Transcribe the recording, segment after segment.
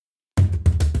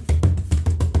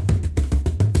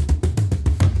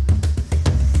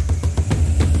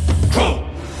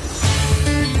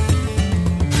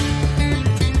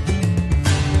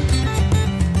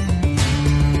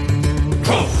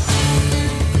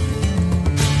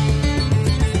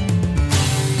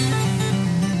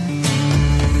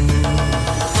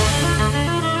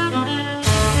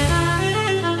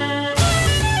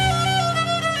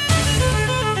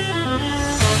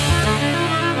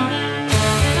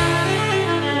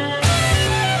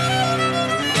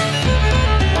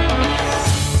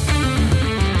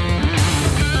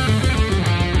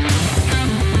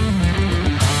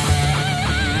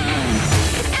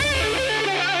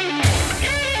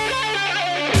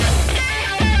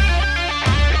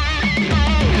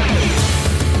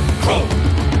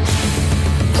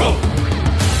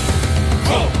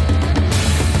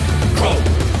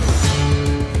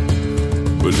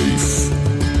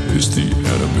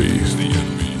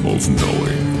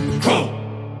knowing.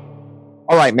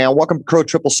 All right, man. Welcome to Crow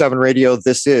 777 Radio.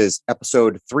 This is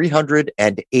episode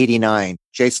 389.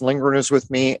 Jason Lingren is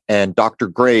with me, and Dr.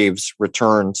 Graves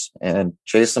returns. And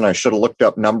Jason, I should have looked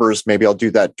up numbers. Maybe I'll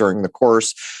do that during the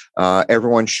course.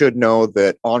 Everyone should know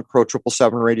that on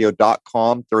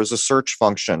crow777radio.com, there is a search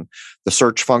function. The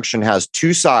search function has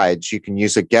two sides. You can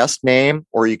use a guest name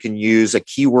or you can use a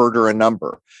keyword or a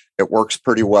number. It works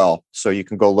pretty well. So you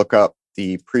can go look up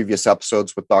the previous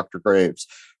episodes with Dr. Graves.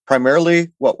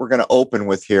 Primarily, what we're going to open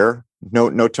with here,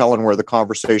 no telling where the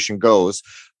conversation goes,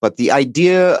 but the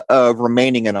idea of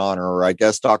remaining in honor, or I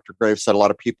guess Dr. Graves said a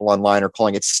lot of people online are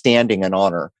calling it standing in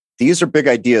honor. These are big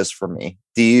ideas for me.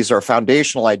 These are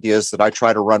foundational ideas that I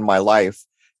try to run my life.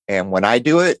 And when I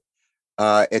do it,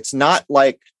 it's not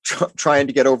like trying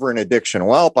to get over an addiction.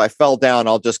 Well, if I fell down,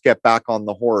 I'll just get back on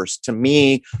the horse. To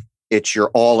me, it's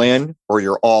you're all in or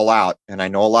you're all out. And I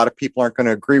know a lot of people aren't going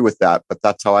to agree with that, but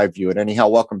that's how I view it. Anyhow,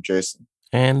 welcome, Jason.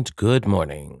 And good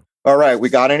morning. All right. We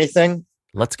got anything?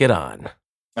 Let's get on.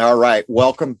 All right.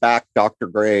 Welcome back, Dr.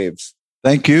 Graves.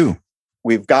 Thank you.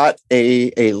 We've got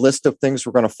a list of things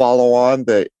we're going to follow on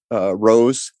that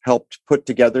Rose helped put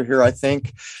together here, I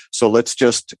think. So let's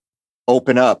just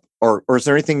open up. Or is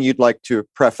there anything you'd like to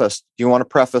preface? Do you want to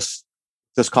preface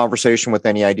this conversation with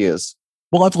any ideas?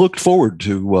 Well, I've looked forward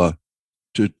to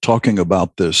talking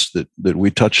about this that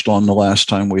we touched on the last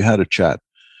time we had a chat,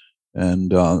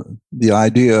 and the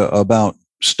idea about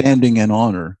standing in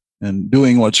honor and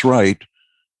doing what's right,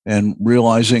 and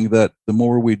realizing that the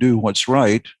more we do what's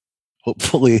right,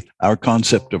 hopefully our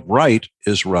concept of right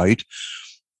is right.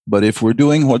 But if we're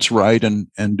doing what's right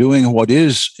and doing what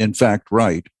is in fact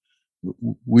right,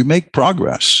 we make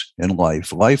progress in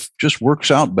life. Life just works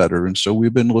out better. And so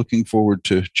we've been looking forward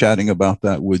to chatting about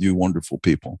that with you wonderful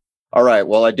people. All right.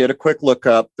 Well, I did a quick look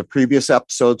up. The previous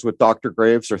episodes with Dr.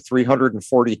 Graves are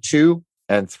 342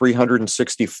 and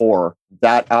 364.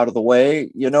 That out of the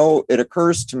way, it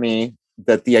occurs to me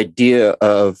that the idea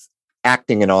of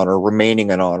acting in honor, remaining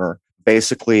in honor,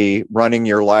 basically running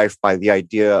your life by the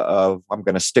idea of I'm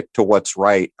going to stick to what's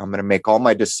right. I'm going to make all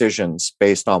my decisions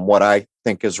based on what I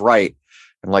think is right.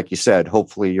 And like you said,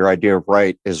 hopefully your idea of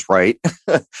right is right.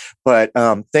 But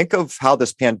think of how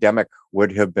this pandemic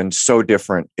would have been so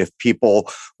different if people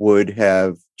would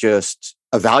have just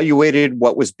evaluated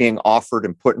what was being offered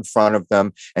and put in front of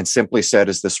them and simply said,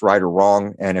 is this right or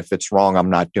wrong? And if it's wrong,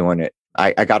 I'm not doing it.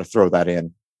 I got to throw that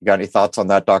in. You got any thoughts on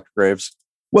that, Dr. Graves?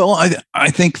 Well, I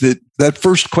think that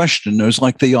first question is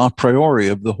like the a priori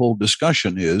of the whole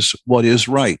discussion is what is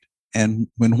right. And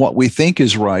when what we think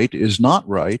is right is not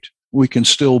right, we can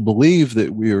still believe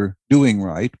that we're doing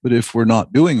right. But if we're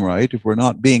not doing right, if we're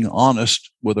not being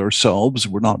honest with ourselves,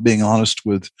 we're not being honest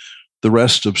with the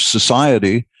rest of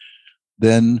society,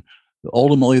 then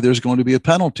ultimately there's going to be a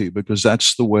penalty because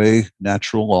that's the way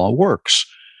natural law works.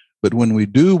 But when we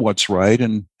do what's right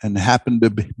and happen to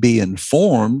be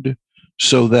informed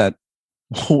so that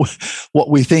what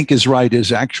we think is right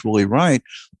is actually right,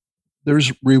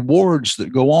 there's rewards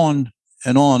that go on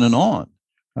and on and on.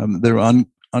 They're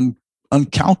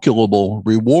uncalculable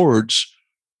rewards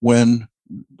when,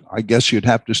 I guess you'd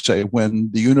have to say,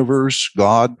 when the universe,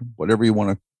 God, whatever you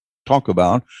want to talk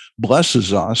about,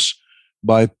 blesses us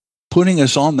by putting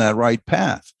us on that right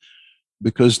path.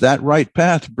 Because that right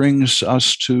path brings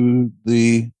us to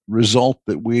the result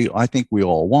that I think we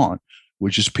all want,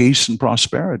 which is peace and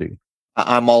prosperity.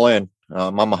 I'm all in.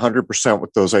 I'm 100%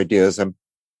 with those ideas. And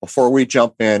before we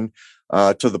jump in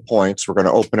to the points, we're going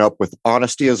to open up with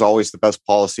honesty is always the best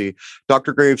policy.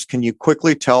 Dr. Graves, can you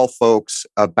quickly tell folks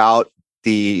about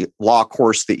the law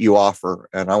course that you offer?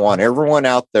 And I want everyone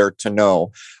out there to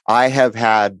know, I have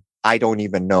had, I don't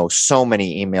even know, so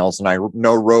many emails, and I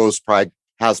know Rose probably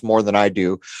has more than I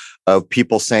do, of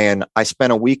people saying, I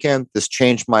spent a weekend, this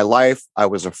changed my life. I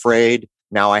was afraid.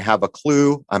 Now I have a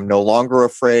clue. I'm no longer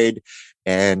afraid.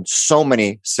 And so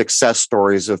many success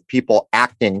stories of people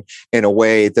acting in a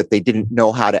way that they didn't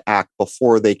know how to act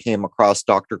before they came across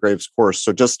Dr. Graves' course.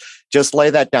 So just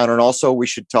lay that down. And also we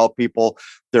should tell people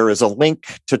there is a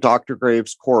link to Dr.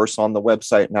 Graves' course on the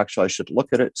website. And actually I should look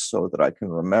at it so that I can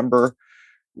remember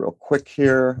real quick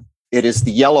here. It is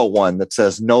the yellow one that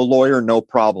says no lawyer, no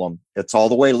problem. It's all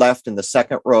the way left in the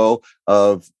second row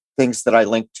of things that I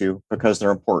link to because they're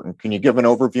important. Can you give an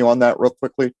overview on that real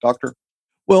quickly, Doctor?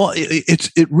 Well,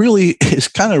 it really is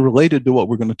kind of related to what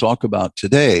we're going to talk about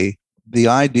today. The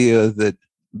idea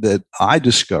that I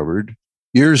discovered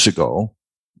years ago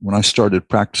when I started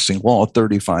practicing law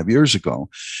 35 years ago,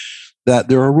 that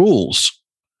there are rules,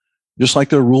 just like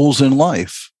there are rules in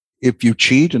life. If you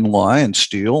cheat and lie and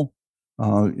steal,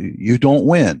 you don't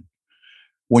win.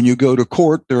 When you go to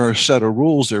court, there are a set of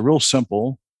rules. They're real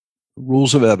simple.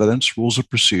 Rules of evidence, rules of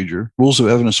procedure. Rules of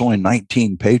evidence, only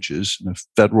 19 pages in the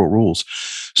federal rules.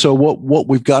 So what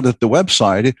we've got at the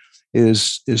website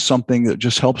is something that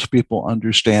just helps people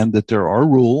understand that there are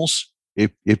rules.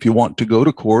 If you want to go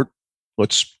to court,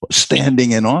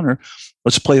 standing in honor,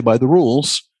 let's play by the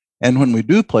rules. And when we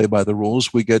do play by the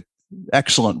rules, we get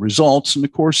excellent results. And the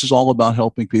course is all about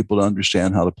helping people to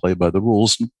understand how to play by the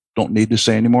rules and don't need to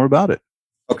say any more about it.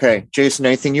 Okay. Jason,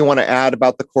 anything you want to add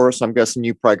about the course? I'm guessing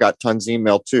you probably got tons of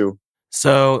email too.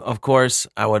 So, of course,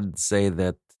 I would say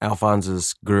that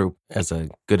Alphonse's group, as a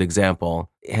good example,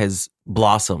 has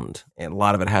blossomed. And a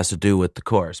lot of it has to do with the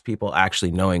course, people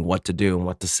actually knowing what to do and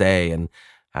what to say and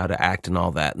how to act and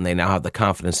all that. And they now have the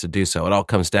confidence to do so. It all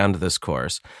comes down to this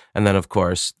course. And then, of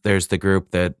course, there's the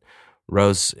group that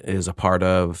Rose is a part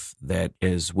of that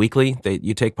is weekly that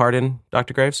you take part in,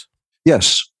 Dr. Graves?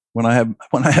 Yes. When I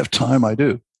have time, I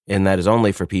do. And that is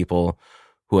only for people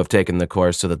who have taken the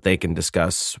course so that they can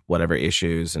discuss whatever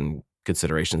issues and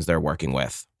considerations they're working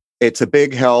with. It's a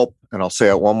big help. And I'll say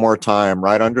it one more time,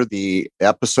 right under the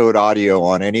episode audio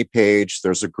on any page,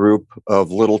 there's a group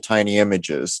of little tiny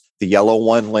images. The yellow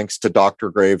one links to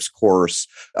Dr. Graves' course.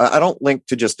 I don't link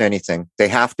to just anything. They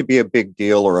have to be a big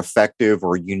deal or effective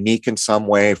or unique in some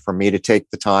way for me to take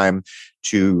the time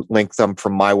to link them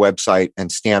from my website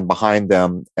and stand behind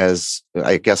them as,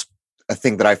 I guess, a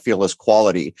thing that I feel is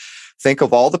quality. Think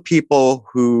of all the people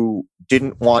who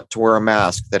didn't want to wear a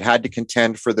mask, that had to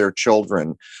contend for their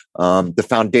children. The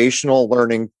foundational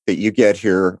learning that you get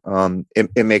here,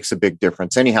 it makes a big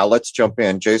difference. Anyhow, let's jump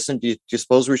in. Jason, do you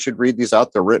suppose we should read these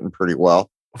out? They're written pretty well.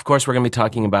 Of course, we're going to be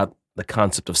talking about the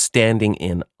concept of standing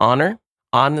in honor.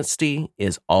 Honesty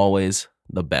is always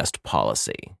the best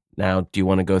policy. Now, do you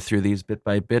want to go through these bit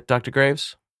by bit, Dr.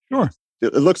 Graves? Sure.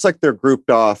 It looks like they're grouped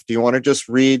off. Do you want to just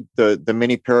read the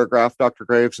mini paragraph, Dr.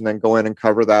 Graves, and then go in and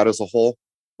cover that as a whole?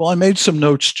 Well, I made some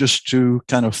notes just to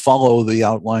kind of follow the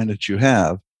outline that you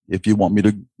have. If you want me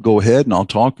to go ahead and I'll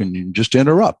talk and you just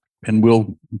interrupt and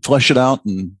we'll flesh it out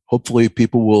and hopefully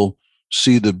people will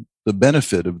see the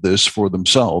benefit of this for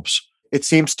themselves. It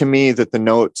seems to me that the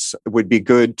notes would be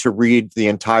good to read the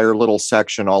entire little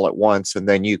section all at once and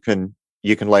then you can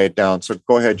lay it down. So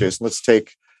go ahead, Jason. Let's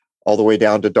take all the way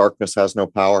down to darkness has no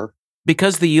power.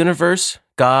 Because the universe,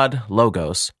 God,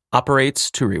 Logos, operates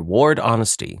to reward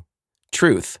honesty,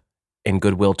 truth, and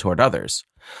goodwill toward others.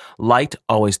 Light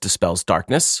always dispels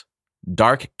darkness.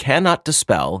 Dark cannot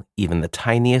dispel even the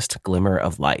tiniest glimmer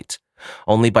of light.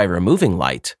 Only by removing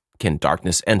light can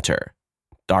darkness enter.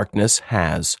 Darkness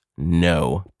has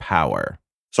no power.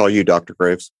 It's all you, Dr.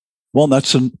 Graves. Well,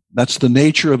 that's the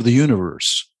nature of the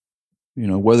universe. You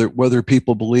know, whether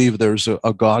people believe there's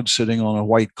a God sitting on a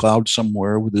white cloud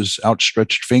somewhere with his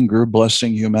outstretched finger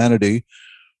blessing humanity,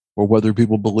 or whether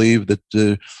people believe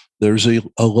that there's a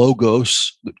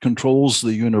logos that controls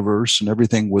the universe and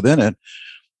everything within it,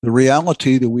 the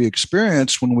reality that we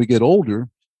experience when we get older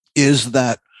is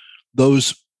that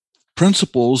those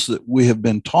principles that we have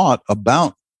been taught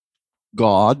about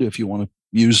God, if you want to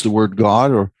use the word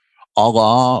God or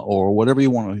Allah or whatever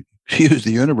you want to use,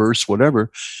 the universe,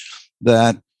 whatever,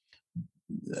 that,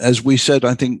 as we said,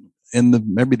 I think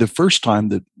maybe the first time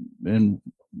that in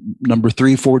number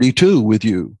 342 with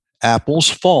you, apples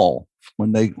fall.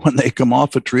 When they come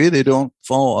off a tree, they don't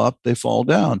fall up, they fall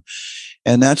down.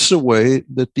 And that's the way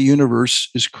that the universe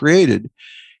is created.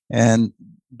 And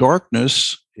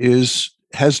darkness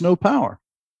has no power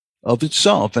of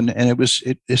itself. And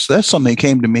that's something that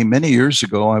came to me many years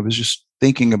ago. I was just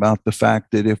thinking about the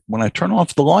fact that when I turn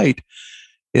off the light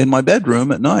in my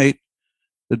bedroom at night,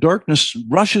 the darkness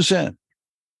rushes in.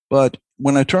 But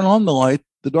when I turn on the light,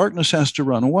 the darkness has to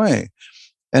run away.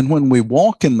 And when we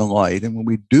walk in the light and when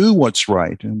we do what's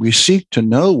right and we seek to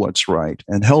know what's right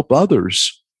and help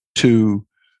others to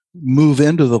move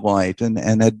into the light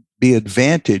and be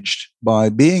advantaged by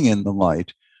being in the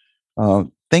light,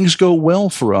 things go well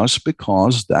for us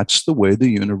because that's the way the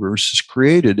universe is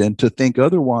created. And to think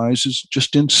otherwise is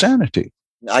just insanity.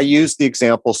 I used the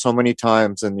example so many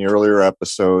times in the earlier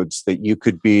episodes that you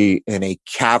could be in a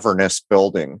cavernous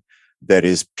building that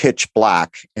is pitch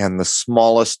black and the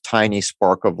smallest tiny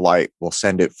spark of light will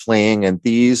send it fleeing. And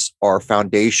these are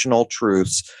foundational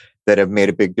truths that have made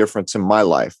a big difference in my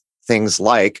life. Things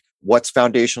like what's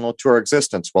foundational to our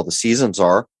existence? Well, the seasons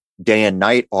are, day and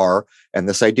night are, and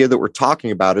this idea that we're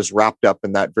talking about is wrapped up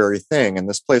in that very thing. In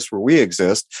this place where we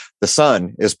exist, the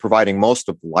sun is providing most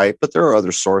of the light, but there are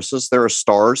other sources. There are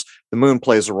stars. The moon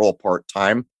plays a role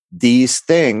part-time. these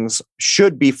things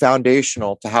should be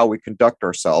foundational to how we conduct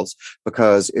ourselves.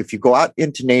 Because if you go out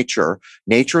into nature,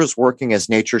 nature is working as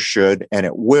nature should, and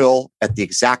it will at the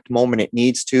exact moment it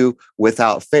needs to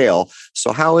without fail.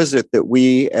 So how is it that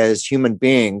we as human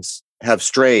beings have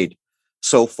strayed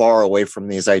so far away from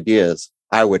these ideas?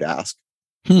 I would ask.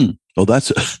 Well,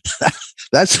 that's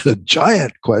a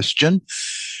giant question.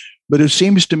 But it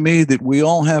seems to me that we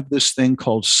all have this thing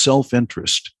called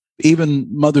self-interest. Even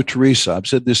Mother Teresa, I've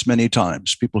said this many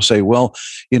times. People say, well,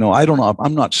 I don't know,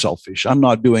 I'm not selfish. I'm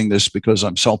not doing this because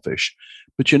I'm selfish.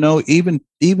 But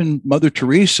even Mother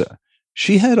Teresa,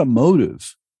 she had a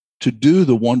motive to do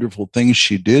the wonderful things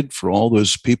she did for all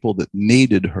those people that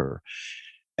needed her.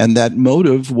 And that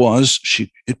motive was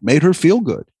it made her feel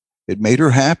good. It made her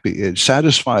happy. It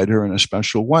satisfied her in a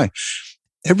special way.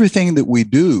 Everything that we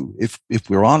do, if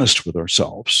we're honest with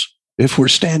ourselves, if we're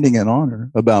standing in honor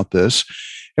about this,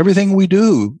 everything we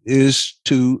do is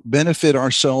to benefit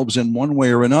ourselves in one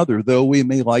way or another, though we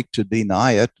may like to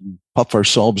deny it and puff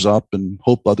ourselves up and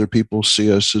hope other people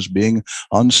see us as being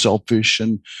unselfish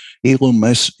and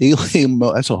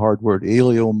that's a hard word,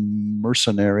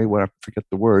 mercenary, I forget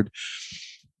the word.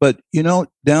 But,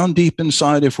 down deep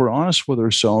inside, if we're honest with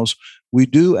ourselves, we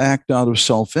do act out of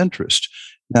self-interest.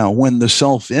 Now, when the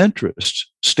self-interest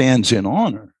stands in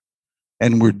honor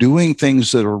and we're doing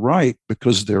things that are right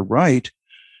because they're right,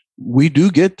 we do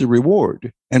get the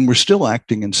reward, and we're still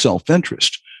acting in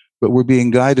self-interest, but we're being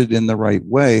guided in the right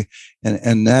way.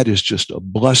 And that is just a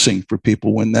blessing for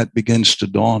people when that begins to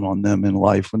dawn on them in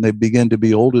life, when they begin to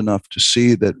be old enough to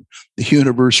see that the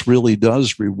universe really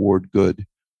does reward good.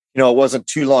 It wasn't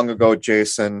too long ago,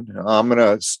 Jason. I'm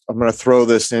gonna throw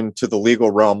this into the legal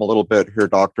realm a little bit here,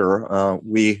 Doctor.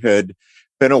 We had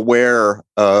been aware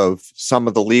of some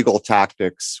of the legal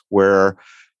tactics where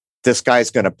this guy's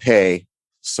going to pay,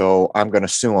 so I'm going to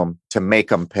sue him to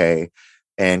make him pay.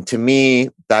 And to me,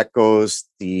 that goes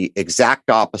the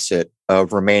exact opposite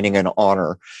of remaining in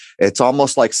honor. It's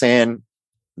almost like saying,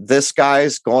 this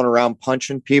guy's going around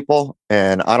punching people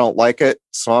and I don't like it,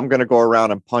 so I'm going to go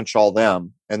around and punch all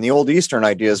them. And the old Eastern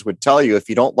ideas would tell you, if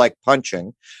you don't like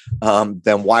punching,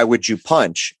 then why would you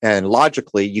punch? And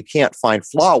logically, you can't find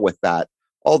flaw with that,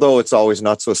 although it's always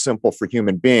not so simple for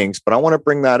human beings. But I want to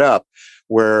bring that up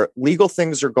where legal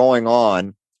things are going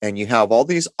on and you have all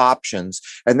these options.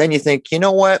 And then you think, you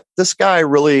know what, this guy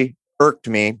really irked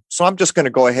me, so I'm just going to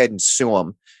go ahead and sue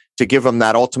him to give him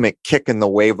that ultimate kick in the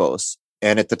huevos.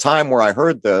 And at the time where I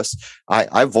heard this,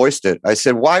 I voiced it. I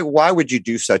said, why would you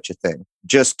do such a thing?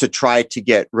 Just to try to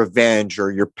get revenge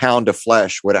or your pound of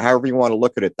flesh, however you want to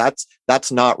look at it.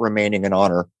 That's not remaining in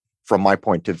honor from my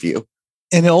point of view.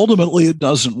 And ultimately, it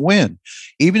doesn't win.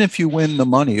 Even if you win the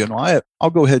money, I'll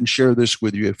go ahead and share this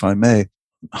with you if I may.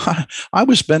 I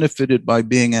was benefited by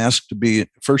being asked to be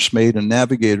first mate and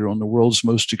navigator on the world's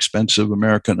most expensive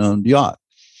American-owned yacht.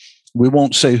 We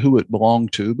won't say who it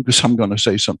belonged to because I'm going to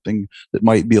say something that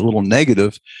might be a little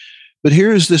negative. But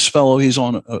here is this fellow. He's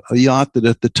on a yacht that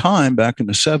at the time, back in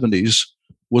the 70s,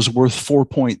 was worth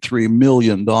 $4.3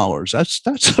 million.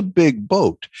 That's a big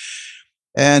boat.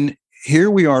 And here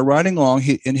we are riding along.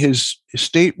 In his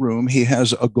stateroom, he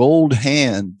has a gold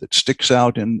hand that sticks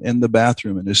out in the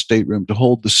bathroom in his stateroom to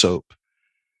hold the soap.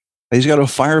 He's got a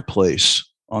fireplace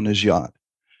on his yacht.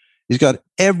 He's got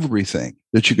everything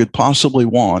that you could possibly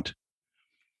want.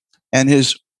 And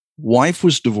his wife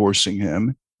was divorcing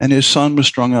him, and his son was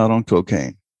strung out on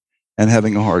cocaine and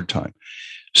having a hard time.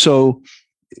 So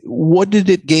what did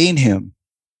it gain him?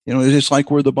 It's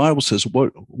like where the Bible says,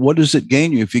 what does it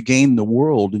gain you if you gain the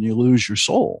world and you lose your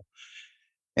soul?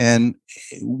 And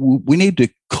we need to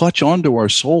clutch onto our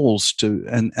souls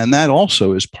and that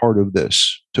also is part of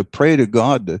this, to pray to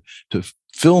God to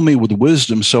fill me with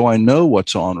wisdom so I know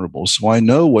what's honorable, so I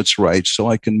know what's right, so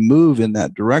I can move in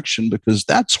that direction, because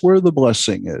that's where the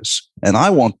blessing is. And I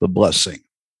want the blessing.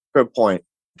 Good point.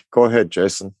 Go ahead,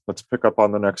 Jason. Let's pick up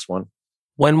on the next one.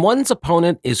 When one's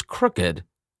opponent is crooked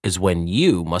is when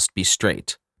you must be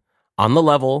straight. On the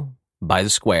level, by the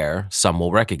square, some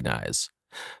will recognize.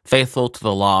 Faithful to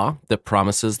the law that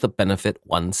promises the benefit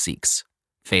one seeks.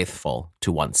 Faithful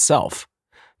to oneself.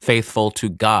 Faithful to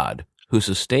God, who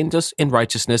sustains us in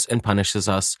righteousness and punishes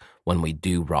us when we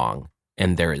do wrong.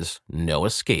 And there is no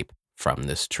escape from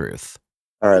this truth.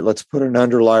 All right, let's put an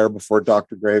underlier before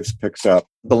Dr. Graves picks up.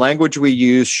 The language we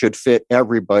use should fit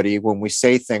everybody. When we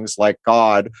say things like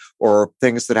God or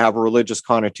things that have a religious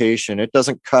connotation, it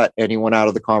doesn't cut anyone out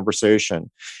of the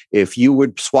conversation. If you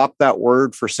would swap that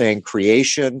word for saying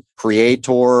creation,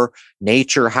 creator,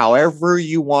 nature, however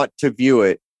you want to view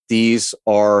it, these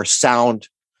are sound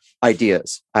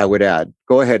ideas, I would add.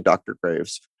 Go ahead, Dr.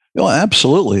 Graves.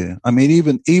 Absolutely. I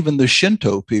mean, even the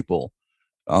Shinto people,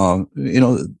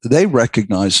 they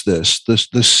recognize this.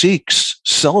 The Sikhs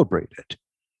celebrate it.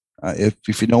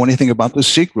 If you know anything about the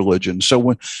Sikh religion.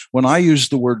 So when I use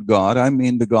the word God, I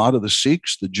mean the God of the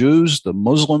Sikhs, the Jews, the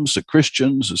Muslims, the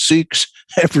Christians, the Sikhs,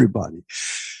 everybody.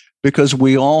 Because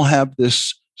we all have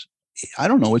this, I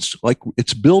don't know, it's like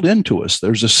it's built into us.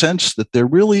 There's a sense that there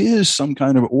really is some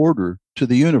kind of order to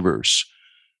the universe.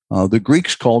 The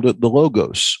Greeks called it the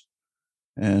Logos,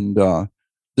 and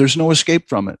there's no escape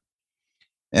from it.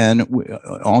 And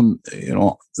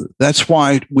that's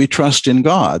why we trust in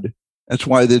God. That's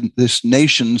why this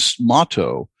nation's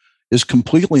motto is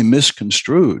completely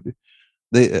misconstrued.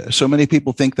 So many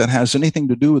people think that has anything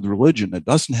to do with religion. It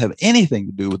doesn't have anything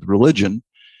to do with religion.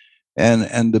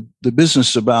 And the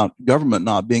business about government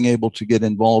not being able to get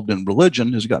involved in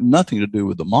religion has got nothing to do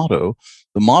with the motto.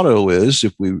 The motto is,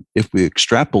 if we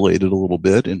extrapolate it a little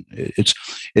bit, and it's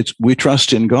we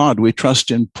trust in God, we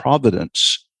trust in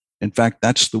providence. In fact,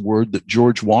 that's the word that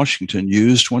George Washington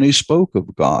used when he spoke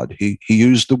of God. He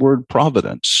used the word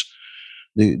providence,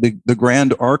 the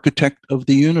grand architect of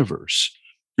the universe.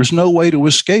 There's no way to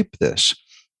escape this.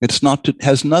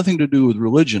 Has nothing to do with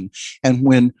religion. And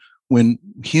when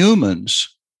humans,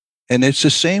 and it's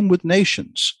the same with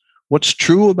nations, what's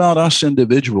true about us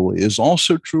individually is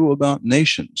also true about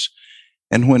nations.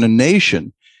 And when a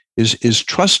nation is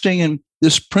trusting in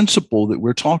this principle that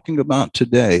we're talking about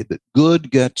today, that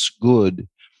good gets good,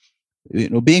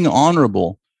 being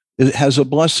honorable, it has a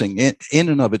blessing in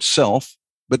and of itself,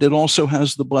 but it also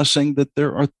has the blessing that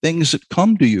there are things that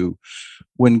come to you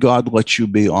when God lets you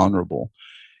be honorable.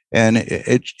 And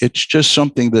it's just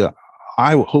something that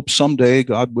I hope someday,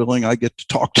 God willing, I get to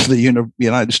talk to the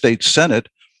United States Senate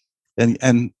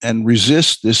and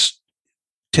resist this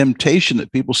temptation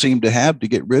that people seem to have to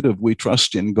get rid of we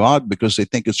trust in God because they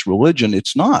think it's religion.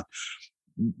 It's not.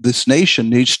 This nation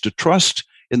needs to trust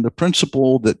in the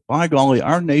principle that, by golly,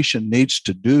 our nation needs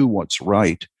to do what's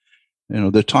right.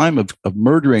 The time of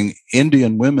murdering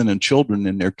Indian women and children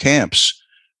in their camps,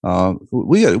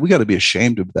 we got to be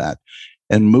ashamed of that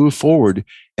and move forward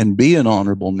and be an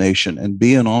honorable nation and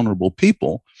be an honorable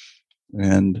people.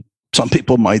 And some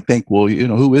people might think, well,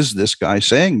 who is this guy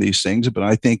saying these things? But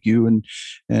I think you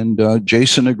and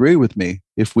Jason agree with me.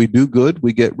 If we do good,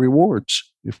 we get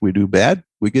rewards. If we do bad,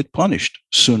 we get punished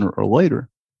sooner or later.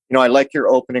 I like your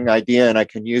opening idea, and I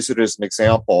can use it as an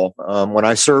example. When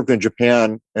I served in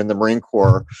Japan in the Marine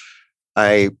Corps,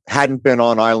 I hadn't been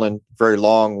on island very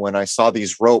long when I saw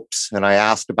these ropes, and I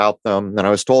asked about them, and I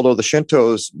was told, the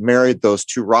Shintos married those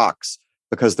two rocks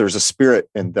because there's a spirit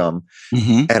in them.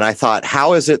 Mm-hmm. And I thought,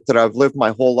 how is it that I've lived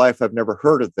my whole life, I've never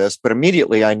heard of this? But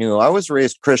immediately I knew I was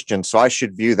raised Christian, so I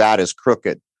should view that as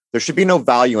crooked. There should be no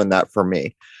value in that for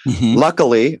me. Mm-hmm.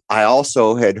 Luckily, I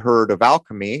also had heard of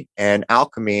alchemy, and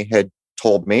alchemy had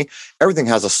told me everything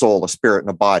has a soul, a spirit, and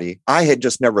a body. I had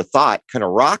just never thought, can a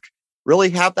rock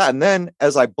really have that? And then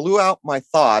as I blew out my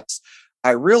thoughts,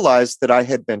 I realized that I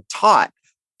had been taught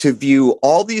to view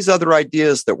all these other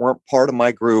ideas that weren't part of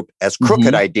my group as crooked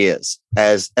mm-hmm. ideas,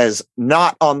 as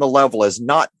not on the level, as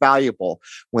not valuable,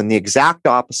 when the exact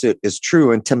opposite is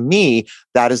true. And to me,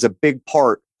 that is a big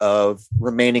part of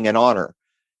remaining in honor.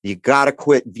 You got to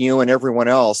quit viewing everyone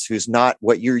else who's not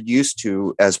what you're used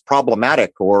to as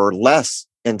problematic or less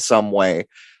in some way.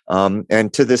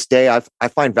 And to this day, I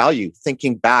find value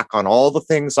thinking back on all the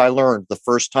things I learned the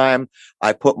first time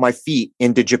I put my feet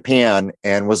into Japan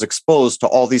and was exposed to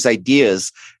all these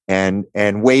ideas and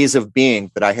ways of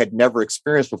being that I had never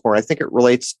experienced before. And I think it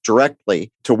relates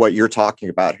directly to what you're talking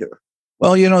about here.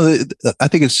 Well, I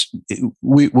think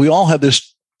we all have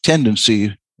this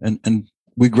tendency, and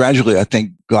we gradually, I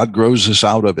think God grows us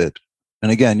out of it.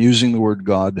 And again, using the word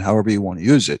God, however you want to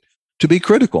use it, to be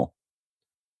critical.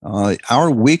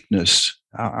 Our weakness,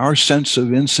 our sense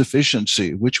of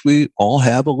insufficiency, which we all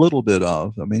have a little bit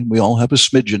of. I mean, we all have a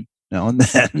smidgen now and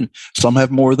then. Some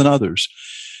have more than others.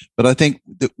 But I think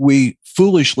that we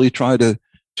foolishly try to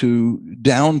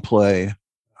downplay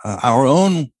our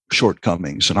own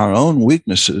shortcomings and our own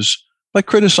weaknesses by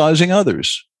criticizing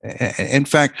others. In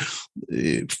fact,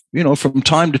 from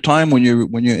time to time, when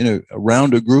you're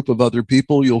around a group of other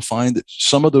people, you'll find that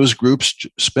some of those groups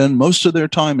spend most of their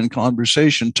time in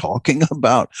conversation talking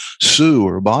about Sue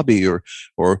or Bobby or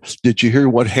did you hear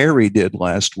what Harry did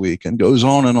last week, and goes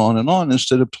on and on and on,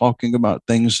 instead of talking about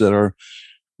things that are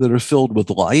filled with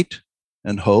light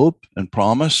and hope and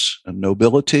promise and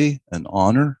nobility and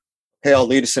honor. Hey, I'll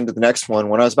lead us into the next one.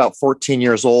 When I was about 14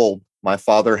 years old, my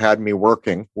father had me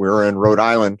working. We were in Rhode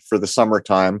Island for the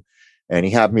summertime, and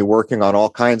he had me working on all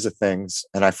kinds of things.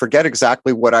 And I forget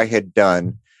exactly what I had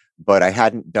done, but I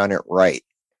hadn't done it right.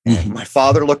 And my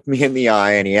father looked me in the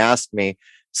eye and he asked me,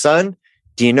 son,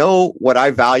 do you know what I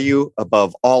value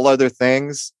above all other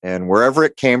things? And wherever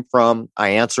it came from, I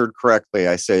answered correctly.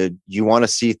 I said, you want to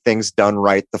see things done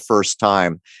right the first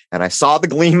time. And I saw the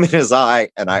gleam in his eye,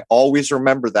 and I always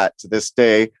remember that to this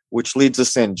day, which leads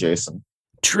us in, Jason.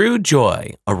 True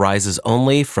joy arises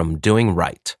only from doing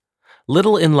right.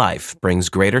 Little in life brings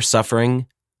greater suffering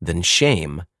than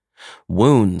shame.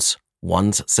 Wounds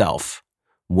one's self,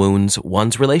 wounds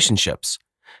one's relationships.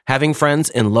 Having friends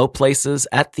in low places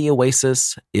at the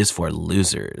oasis is for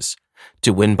losers.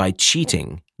 To win by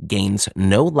cheating gains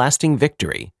no lasting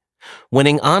victory.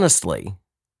 Winning honestly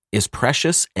is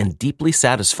precious and deeply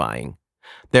satisfying.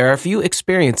 There are few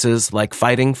experiences like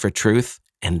fighting for truth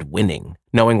and winning,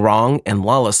 knowing wrong and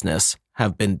lawlessness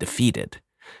have been defeated.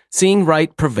 Seeing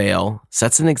right prevail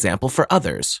sets an example for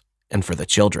others and for the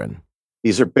children.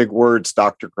 These are big words,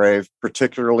 Dr. Grave,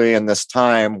 particularly in this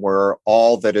time where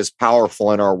all that is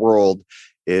powerful in our world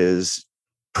is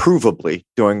provably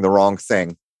doing the wrong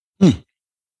thing.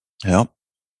 Yeah.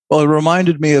 Well, it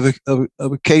reminded me of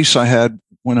a case I had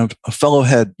when a fellow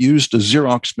had used a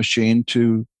Xerox machine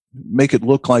to make it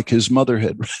look like his mother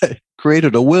had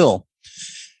created a will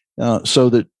so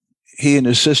that he and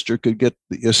his sister could get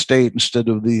the estate instead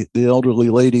of the elderly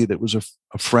lady that was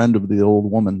a friend of the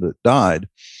old woman that died.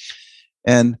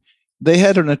 And they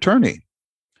had an attorney,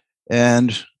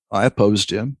 and I opposed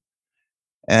him.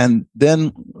 And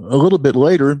then a little bit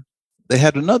later, they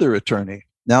had another attorney.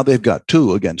 Now they've got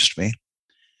two against me. A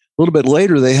little bit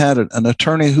later, they had an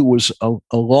attorney who was a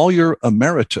lawyer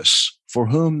emeritus for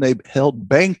whom they held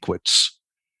banquets.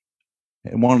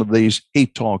 And one of these, he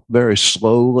talked very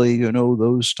slowly,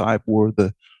 those type wore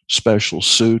the special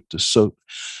suit, the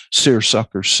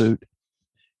seersucker suit,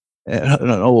 and an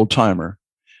old timer.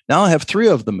 Now I have three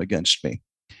of them against me.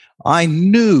 I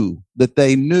knew that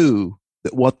they knew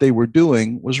that what they were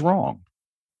doing was wrong,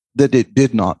 that it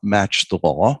did not match the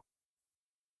law,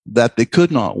 that they could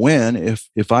not win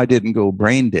if I didn't go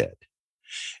brain dead.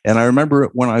 And I remember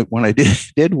when I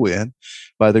did win,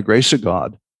 by the grace of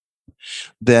God,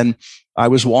 then I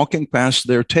was walking past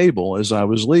their table as I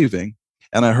was leaving,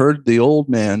 and I heard the old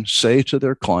man say to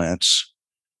their clients,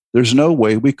 "There's no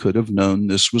way we could have known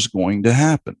this was going to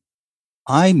happen."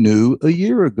 I knew a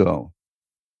year ago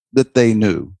that they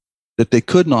knew that they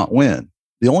could not win.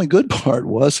 The only good part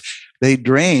was they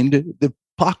drained the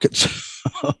pockets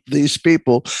of these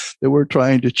people that were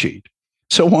trying to cheat.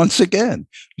 So once again,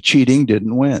 cheating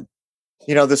didn't win.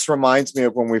 This reminds me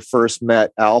of when we first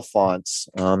met Alphonse,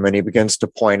 and he begins to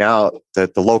point out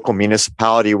that the local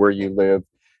municipality where you live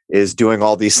is doing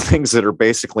all these things that are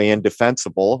basically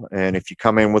indefensible. And if you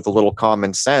come in with a little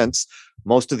common sense,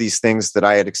 most of these things that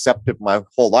I had accepted my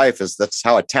whole life is that's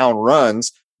how a town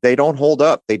runs. They don't hold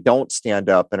up. They don't stand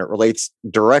up. And it relates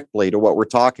directly to what we're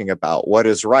talking about. What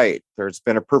is right? There's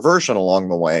been a perversion along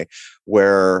the way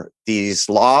where these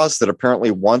laws that apparently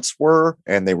once were,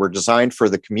 and they were designed for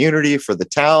the community, for the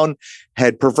town,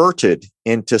 had perverted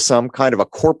into some kind of a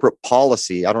corporate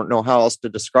policy. I don't know how else to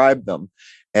describe them.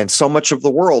 And so much of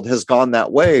the world has gone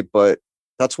that way. But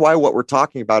that's why what we're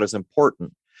talking about is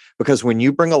important. Because when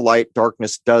you bring a light,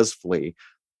 darkness does flee.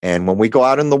 And when we go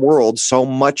out in the world, so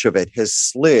much of it has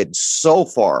slid so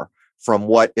far from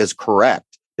what is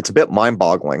correct. It's a bit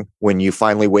mind-boggling when you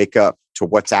finally wake up to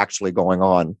what's actually going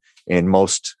on in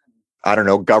most,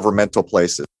 governmental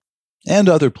places. And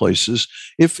other places.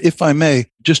 If I may,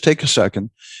 just take a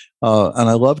second. And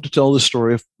I love to tell this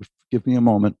story, if give me a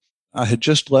moment. I had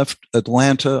just left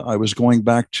Atlanta. I was going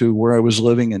back to where I was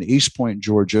living in East Point,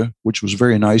 Georgia, which was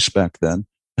very nice back then.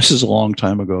 This is a long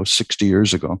time ago, 60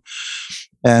 years ago.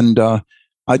 And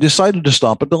I decided to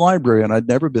stop at the library, and I'd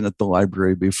never been at the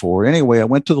library before. Anyway, I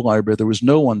went to the library. There was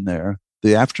no one there.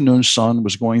 The afternoon sun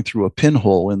was going through a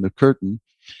pinhole in the curtain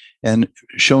and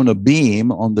shone a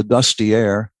beam on the dusty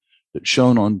air that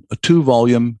shone on a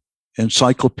 2-volume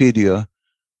encyclopedia,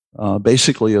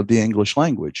 basically of the English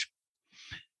language.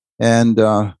 And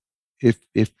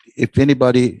if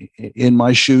anybody in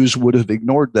my shoes would have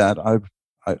ignored that,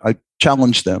 I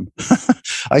challenge them.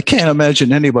 I can't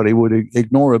imagine anybody would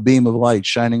ignore a beam of light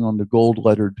shining on the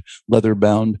gold-lettered,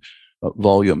 leather-bound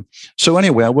volume. So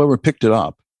anyway, I picked it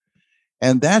up.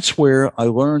 And that's where I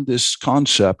learned this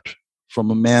concept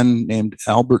from a man named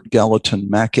Albert Gallatin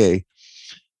Mackay,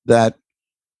 that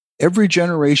every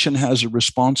generation has a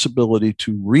responsibility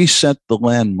to reset the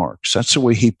landmarks. That's the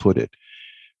way he put it.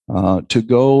 To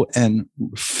go and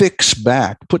fix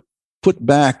back, put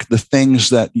back the things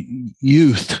that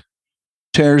youth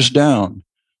tears down,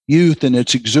 youth and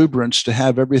its exuberance to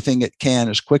have everything it can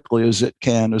as quickly as it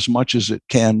can, as much as it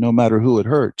can, no matter who it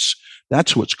hurts.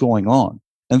 That's what's going on.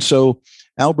 And so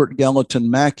Albert Gallatin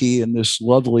Mackey, in this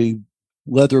lovely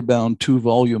leather-bound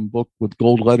 2-volume book with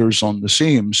gold letters on the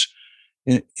seams,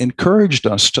 encouraged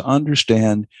us to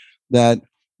understand that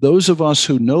those of us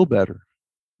who know better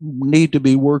need to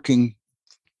be working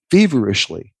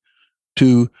feverishly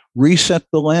to reset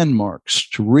the landmarks,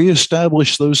 to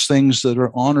reestablish those things that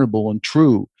are honorable and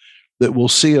true, that will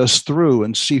see us through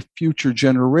and see future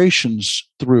generations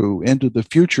through into the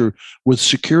future with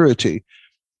security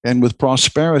and with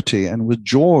prosperity and with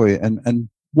joy and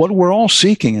what we're all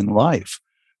seeking in life,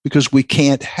 because we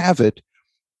can't have it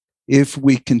if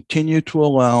we continue to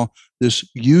allow this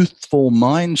youthful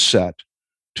mindset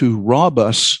to rob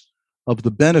us of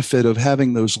the benefit of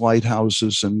having those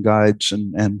lighthouses and guides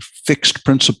and fixed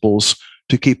principles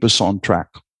to keep us on track.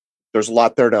 There's a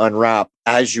lot there to unwrap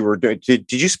as you were doing.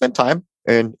 Did you spend time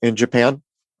in Japan,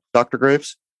 Dr.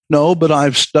 Graves? No, but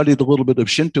I've studied a little bit of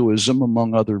Shintoism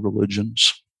among other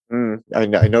religions. I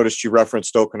noticed you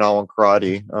referenced Okinawan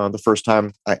karate the first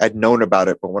time I'd known about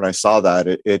it, but when I saw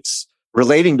that, it's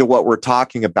relating to what we're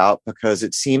talking about because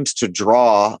it seems to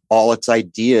draw all its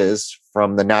ideas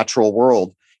from the natural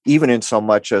world, even in so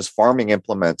much as farming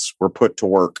implements were put to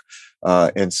work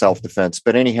in self-defense.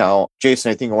 But anyhow, Jason,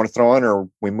 anything you want to throw in, or are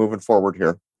we moving forward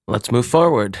here? Let's move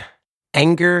forward.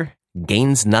 Anger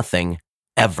gains nothing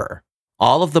ever.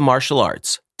 All of the martial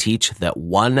arts teach that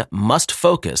one must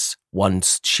focus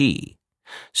one's chi.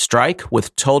 Strike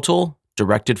with total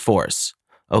directed force.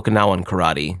 Okinawan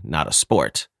karate, not a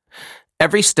sport.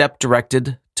 Every step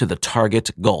directed to the target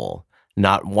goal.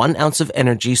 Not 1 ounce of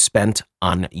energy spent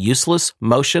on useless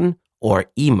motion or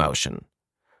emotion.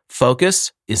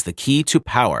 Focus is the key to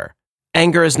power.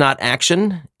 Anger is not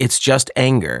action, it's just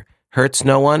anger. Hurts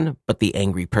no one but the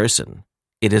angry person.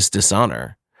 It is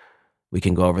dishonor. We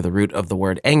can go over the root of the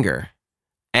word anger.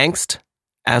 Angst,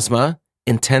 asthma,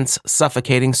 intense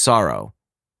suffocating sorrow,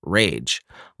 rage,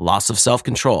 loss of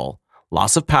self-control,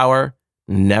 loss of power,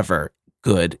 never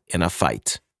good in a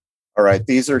fight. All right.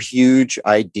 These are huge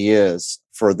ideas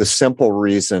for the simple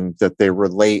reason that they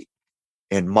relate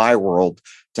in my world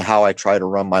to how I try to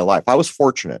run my life. I was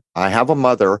fortunate. I have a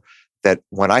mother that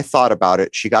when I thought about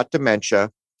it, she got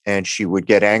dementia and she would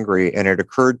get angry. And it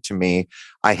occurred to me,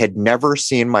 I had never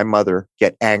seen my mother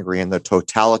get angry in the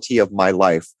totality of my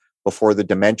life before the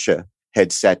dementia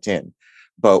had set in.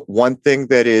 But one thing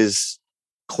that is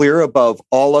clear above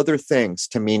all other things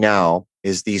to me now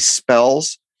is these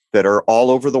spells that are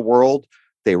all over the world.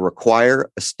 They require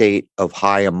a state of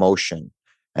high emotion.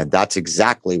 And that's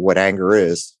exactly what anger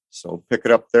is. So pick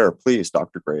it up there, please,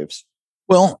 Dr. Graves.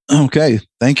 Well, okay.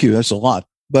 Thank you. That's a lot.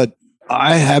 But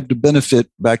I have the benefit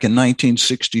back in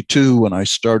 1962 when I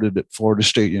started at Florida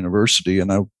State University,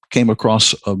 and I came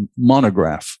across a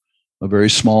monograph, a very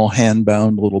small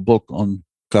hand-bound little book on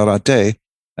karate.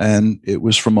 And it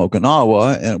was from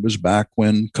Okinawa, and it was back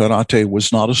when karate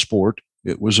was not a sport.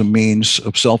 It was a means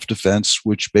of self-defense,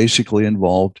 which basically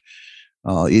involved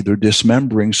either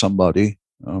dismembering somebody,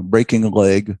 breaking a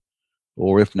leg,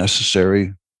 or if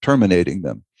necessary, terminating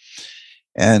them.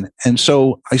 And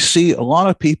so I see a lot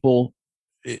of people,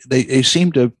 they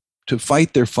seem to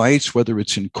fight their fights, whether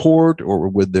it's in court or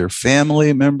with their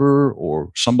family member or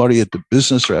somebody at the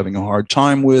business they're having a hard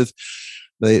time with.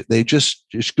 They just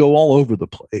go all over the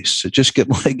place. They just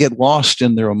get lost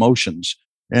in their emotions.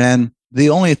 And the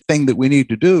only thing that we need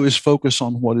to do is focus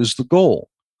on what is the goal.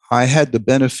 I had the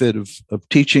benefit of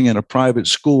teaching in a private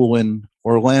school in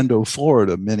Orlando,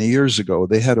 Florida, many years ago.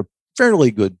 They had a fairly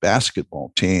good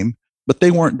basketball team, but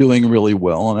they weren't doing really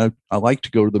well. And I like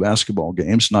to go to the basketball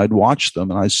games, and I'd watch them,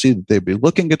 and I'd see that they'd be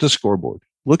looking at the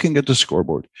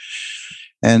scoreboard.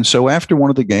 And so after one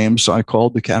of the games, I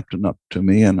called the captain up to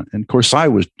me, and of course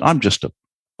I'm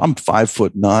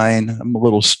 5'9". I'm a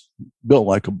little built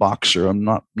like a boxer. I'm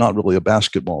not really a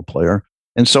basketball player.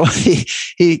 And so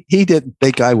he didn't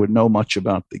think I would know much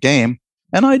about the game.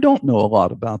 And I don't know a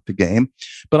lot about the game.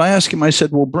 But I asked him, I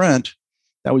said, well, Brent,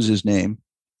 that was his name,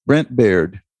 Brent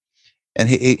Baird. And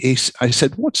I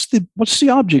said, what's the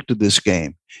object of this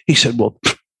game? He said, well,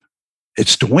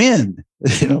 it's to win,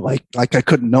 like I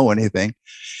couldn't know anything.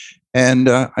 And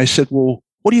I said, well,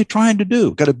 what are you trying to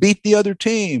do? Got to beat the other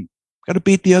team.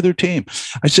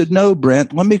 I said, no,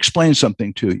 Brent, let me explain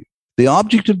something to you. The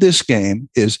object of this game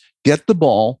is get the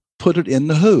ball, put it in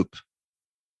the hoop.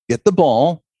 Get the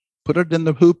ball, put it in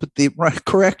the hoop at the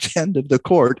correct end of the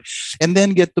court, and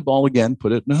then get the ball again,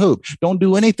 put it in the hoop. Don't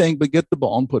do anything but get the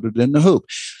ball and put it in the hoop.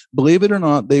 believe it or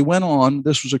not, they went on,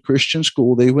 this was a Christian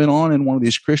school, they went on in one of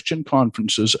these Christian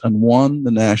conferences and won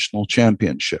the national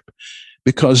championship.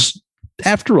 Because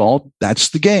after all, that's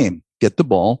the game. Get the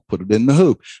ball, put it in the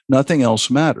hoop. Nothing else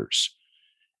matters.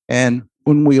 And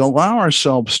when we allow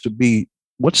ourselves to be,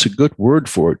 what's a good word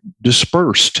for it?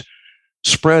 Dispersed,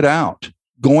 spread out,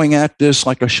 going at this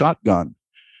like a shotgun,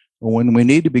 when we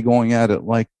need to be going at it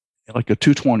like a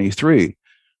 223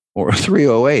 or a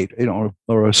 308,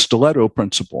 or a stiletto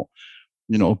principle,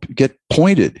 get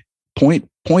pointed, point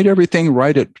everything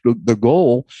right at the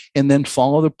goal, and then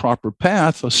follow the proper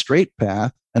path, a straight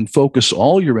path, and focus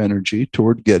all your energy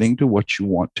toward getting to what you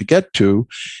want to get to.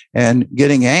 And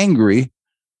getting angry,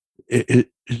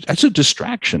 that's a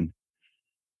distraction.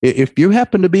 If you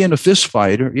happen to be in a fist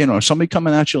fight, or somebody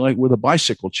coming at you like with a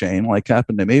bicycle chain, like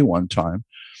happened to me one time,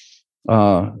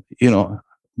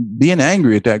 being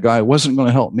angry at that guy wasn't going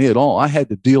to help me at all. I had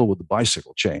to deal with the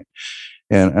bicycle chain.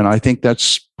 And I think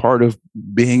that's part of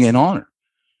being in honor,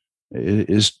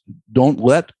 is don't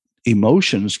let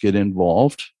emotions get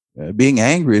involved. Being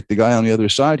angry at the guy on the other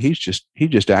side, he's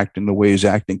just acting the way he's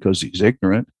acting because he's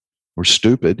ignorant or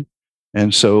stupid.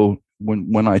 And so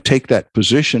when I take that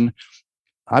position,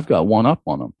 I've got one up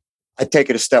on him. I take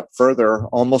it a step further.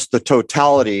 Almost the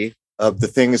totality of the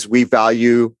things we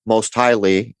value most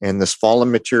highly in this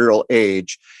fallen material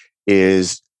age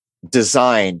is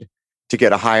designed to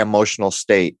get a high emotional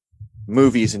state.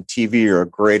 Movies and TV are a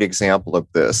great example of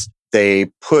this. They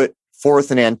put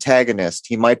forth an antagonist.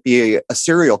 He might be a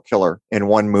serial killer in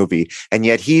one movie, and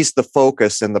yet he's the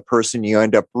focus and the person you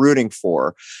end up rooting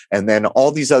for. And then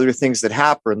all these other things that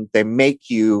happen, they make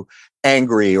you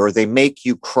angry, or they make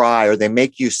you cry, or they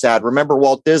make you sad. Remember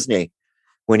Walt Disney,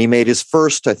 when he made his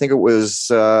first, I think it was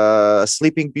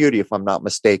Sleeping Beauty, if I'm not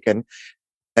mistaken.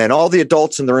 And all the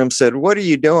adults in the room said, "What are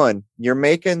you doing? You're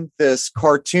making this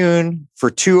cartoon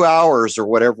for 2 hours or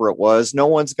whatever it was. No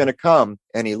one's going to come."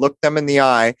 And he looked them in the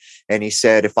eye and he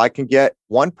said, "If I can get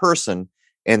one person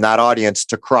in that audience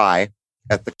to cry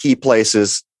at the key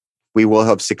places, we will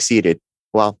have succeeded."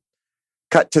 Well,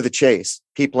 cut to the chase.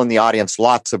 People in the audience,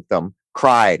 lots of them,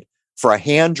 cried for a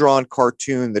hand-drawn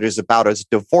cartoon that is about as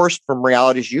divorced from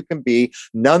reality as you can be.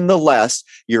 Nonetheless,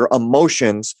 your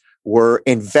emotions were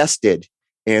invested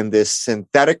in this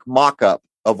synthetic mock-up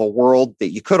of a world that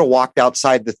you could have walked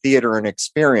outside the theater and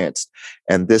experienced.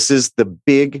 And this is the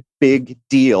big, big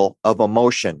deal of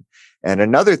emotion. And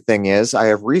another thing is, I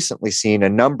have recently seen a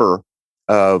number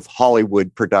of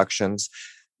Hollywood productions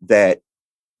that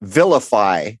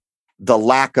vilify the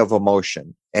lack of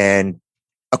emotion and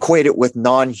equate it with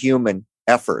non-human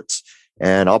efforts.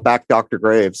 And I'll back Dr.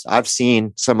 Graves. I've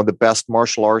seen some of the best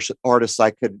martial artists I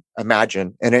could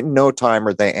imagine, and in no time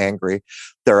are they angry.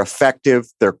 They're effective,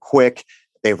 they're quick,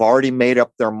 they've already made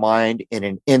up their mind in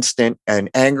an instant, and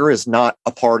anger is not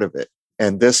a part of it.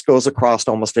 And this goes across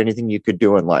almost anything you could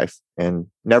do in life. And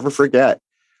never forget,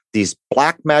 these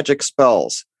black magic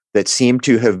spells that seem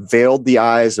to have veiled the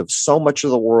eyes of so much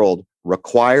of the world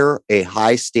require a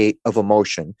high state of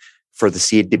emotion for the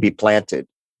seed to be planted.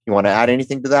 You want to add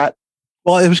anything to that?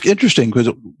 Well, it was interesting because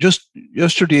just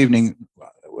yesterday evening,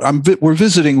 we're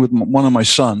visiting with one of my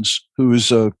sons,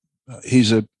 who's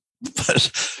he's a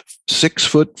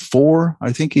 6'4",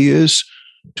 I think he is,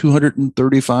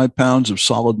 235 pounds of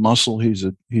solid muscle. He's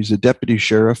a deputy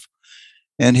sheriff,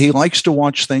 and he likes to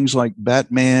watch things like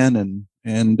Batman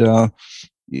and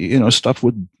stuff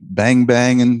with bang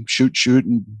bang and shoot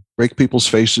and break people's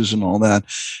faces and all that.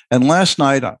 And last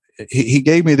night, he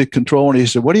gave me the control and he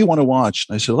said, "What do you want to watch?"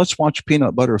 And I said, "Let's watch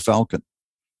Peanut Butter Falcon."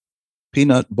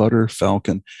 Peanut Butter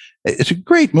Falcon. It's a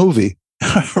great movie.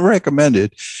 I recommend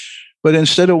it. But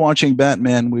instead of watching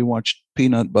Batman, we watched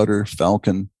Peanut Butter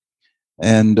Falcon.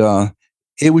 And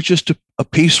it was just a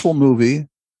peaceful movie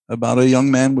about a young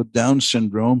man with Down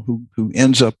syndrome who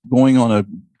ends up going on a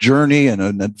journey and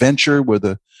an adventure with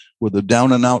a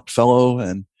down and out fellow,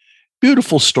 and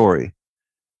beautiful story.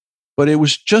 But it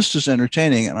was just as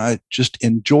entertaining, and I just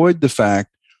enjoyed the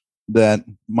fact that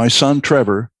my son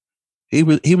Trevor, he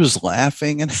was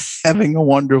laughing and having a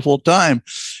wonderful time,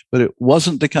 but it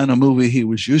wasn't the kind of movie he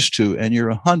was used to. And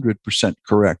you're 100%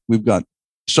 correct. We've got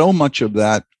so much of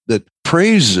that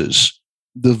praises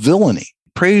the villainy,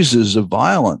 praises the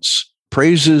violence,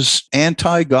 praises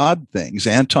anti-God things,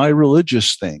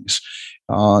 anti-religious things,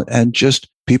 and just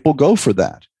people go for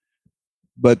that.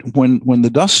 But when the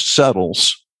dust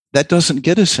settles, that doesn't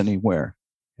get us anywhere.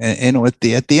 And at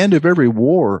the end of every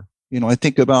war, I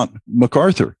think about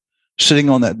MacArthur sitting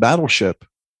on that battleship,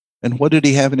 and what did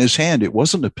he have in his hand? It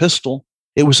wasn't a pistol;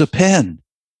 it was a pen.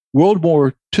 World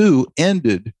War II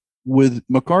ended with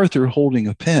MacArthur holding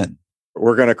a pen.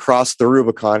 we're going to cross the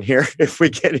Rubicon here if we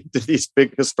get into these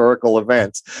big historical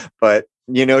events. But,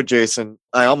 Jason,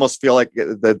 I almost feel like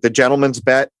the gentleman's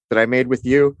bet that I made with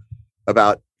you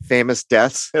about famous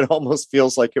deaths, it almost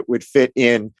feels like it would fit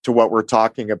in to what we're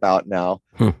talking about now.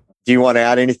 Do you want to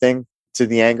add anything to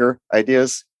the anger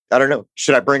ideas? I don't know.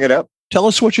 Should I bring it up? Tell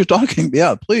us what you're talking about.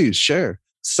 Yeah, please share.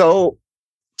 So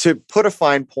to put a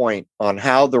fine point on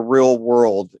how the real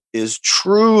world is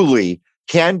truly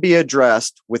can be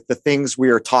addressed with the things we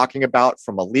are talking about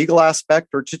from a legal aspect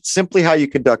or just simply how you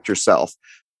conduct yourself.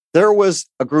 There was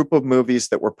a group of movies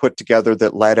that were put together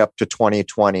that led up to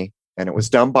 2020, and it was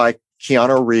done by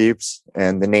Keanu Reeves,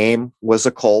 and the name was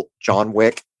a cult, John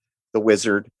Wick, the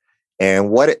Wizard. And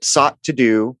what it sought to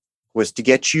do was to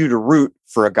get you to root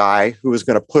for a guy who was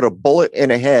going to put a bullet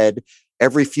in a head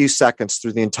every few seconds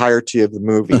through the entirety of the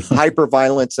movie. Hyper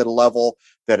violence at a level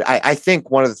that I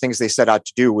think one of the things they set out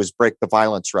to do was break the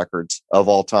violence records of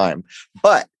all time.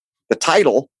 But the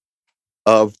title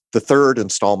of the third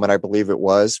installment, I believe it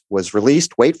was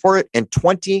released, wait for it, in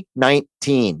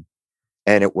 2019.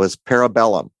 And it was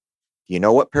Parabellum. Do you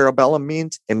know what Parabellum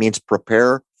means? It means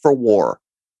prepare for war.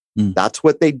 That's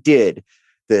what they did.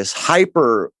 This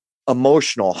hyper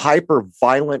emotional, hyper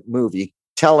violent movie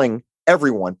telling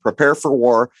everyone prepare for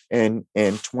war in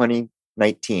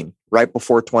 2019, right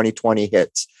before 2020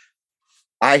 hits.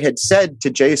 I had said to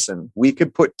Jason, we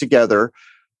could put together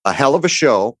a hell of a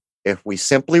show if we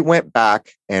simply went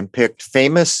back and picked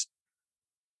famous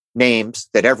names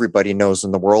that everybody knows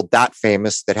in the world, that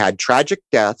famous, that had tragic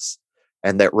deaths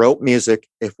and that wrote music.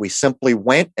 If we simply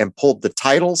went and pulled the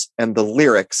titles and the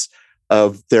lyrics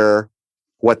of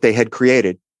what they had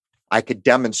created, I could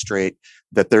demonstrate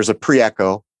that there's a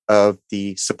pre-echo of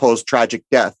the supposed tragic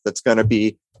death that's going to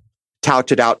be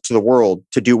touted out to the world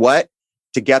to do what?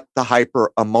 To get the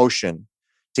hyper emotion,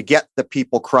 to get the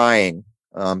people crying.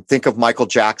 Think of Michael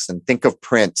Jackson, think of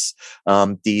Prince,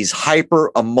 these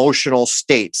hyper emotional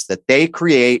states that they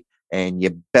create. And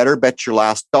you better bet your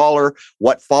last dollar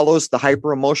what follows the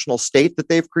hyper emotional state that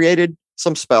they've created?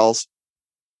 Some spells.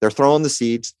 They're throwing the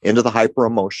seeds into the hyper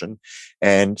emotion.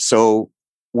 And so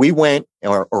we went,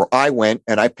 or I went,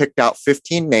 and I picked out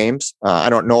 15 names. I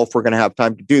don't know if we're going to have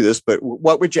time to do this, but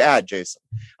what would you add, Jason?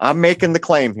 I'm making the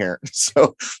claim here.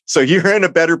 So you're in a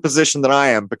better position than I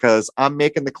am because I'm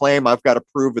making the claim. I've got to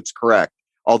prove it's correct.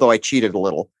 Although I cheated a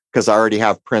little because I already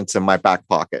have Prince in my back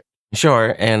pocket.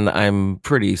 Sure, and I'm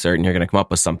pretty certain you're going to come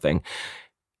up with something.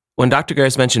 When Dr.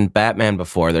 Graves mentioned Batman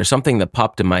before, there's something that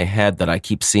popped in my head that I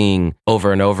keep seeing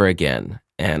over and over again.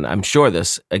 And I'm sure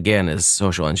this, again, is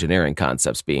social engineering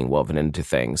concepts being woven into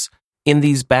things. In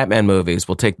these Batman movies,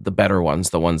 we'll take the better ones,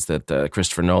 the ones that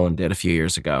Christopher Nolan did a few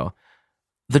years ago.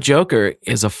 The Joker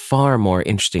is a far more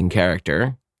interesting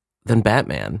character than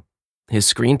Batman. His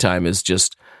screen time is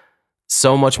just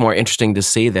so much more interesting to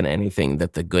see than anything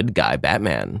that the good guy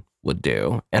Batman would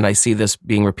do. And I see this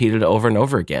being repeated over and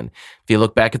over again. If you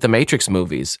look back at the Matrix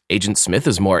movies, Agent Smith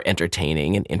is more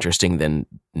entertaining and interesting than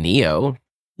Neo.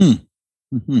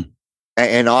 Mm-hmm.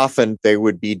 And often they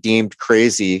would be deemed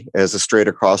crazy as a straight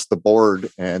across the board.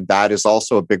 And that is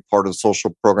also a big part of the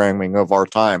social programming of our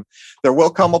time. There will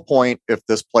come a point, if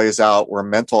this plays out, where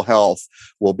mental health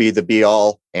will be the be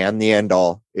all and the end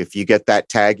all. If you get that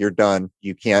tag, you're done.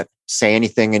 You can't say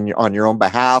anything on your own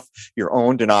behalf. You're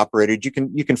owned and operated. You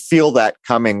can feel that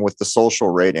coming with the social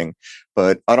rating,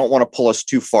 but I don't want to pull us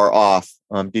too far off.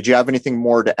 Did you have anything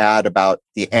more to add about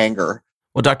the anger?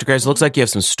 Well, Dr. Graves, it looks like you have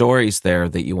some stories there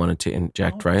that you wanted to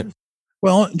inject, right?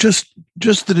 Well, just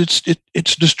that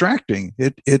it's distracting.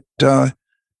 It's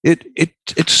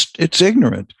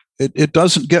ignorant. It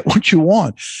doesn't get what you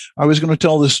want. I was going to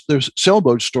tell there's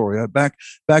sailboat story. Back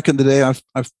in the day,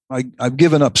 I've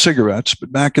given up cigarettes,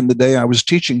 but back in the day, I was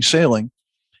teaching sailing,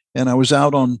 and I was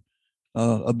out on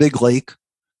a big lake,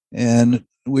 and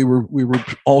we were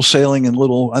all sailing in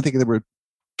little. I think they were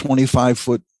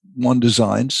 25-foot one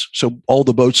designs, so all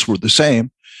the boats were the same,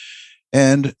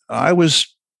 and I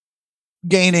was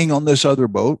gaining on this other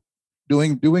boat,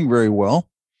 doing very well,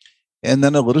 and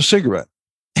then I lit a cigarette.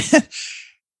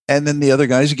 And then the other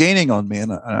guy's gaining on me.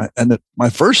 And my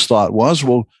first thought was,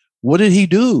 well, what did he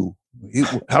do?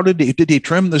 Did he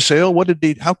trim the sail?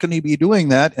 How can he be doing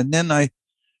that? And then I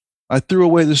threw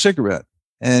away the cigarette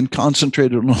and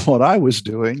concentrated on what I was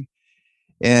doing,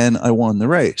 and I won the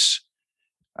race.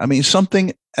 I mean,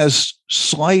 something as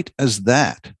slight as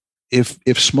that, if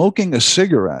smoking a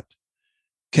cigarette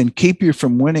can keep you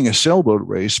from winning a sailboat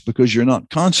race because you're not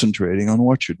concentrating on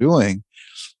what you're doing,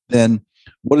 then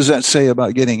what does that say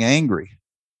about getting angry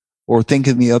or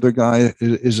thinking the other guy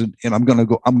isn't, and I'm going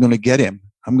to get him,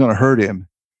 I'm going to hurt him,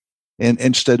 and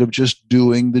instead of just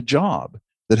doing the job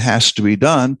that has to be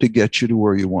done to get you to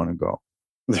where you want to go.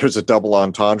 There's a double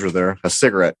entendre there. A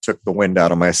cigarette took the wind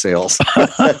out of my sails.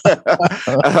 But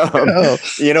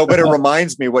it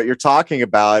reminds me what you're talking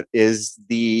about is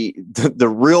the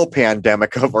real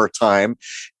pandemic of our time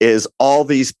is all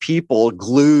these people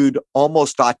glued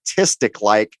almost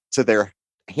autistic-like to their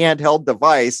handheld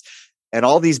device, and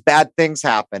all these bad things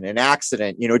happen, an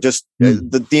accident,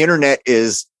 the internet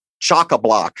is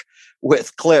chock-a-block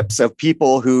with clips of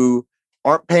people who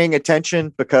aren't paying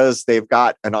attention because they've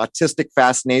got an autistic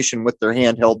fascination with their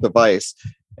handheld device.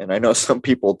 And I know some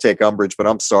people take umbrage, but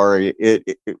I'm sorry.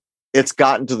 It's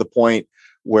gotten to the point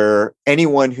where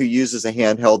anyone who uses a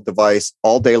handheld device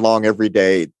all day long, every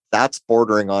day, that's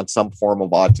bordering on some form of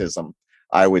autism,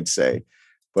 I would say.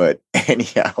 But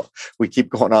anyhow, we keep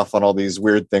going off on all these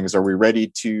weird things. Are we ready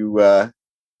to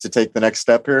take the next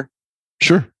step here?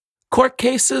 Sure. Court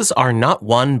cases are not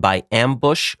won by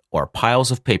ambush or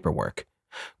piles of paperwork.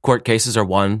 Court cases are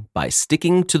won by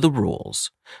sticking to the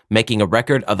rules, making a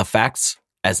record of the facts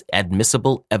as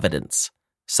admissible evidence,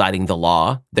 citing the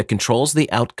law that controls the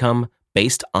outcome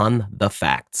based on the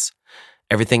facts.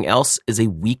 Everything else is a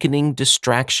weakening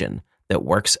distraction that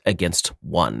works against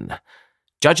one.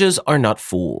 Judges are not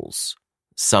fools.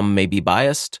 Some may be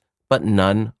biased, but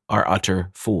none are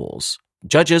utter fools.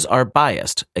 Judges are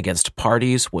biased against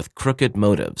parties with crooked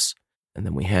motives. And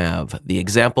then we have the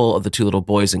example of the two little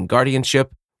boys in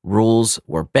guardianship. Rules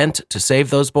were bent to save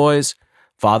those boys.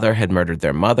 Father had murdered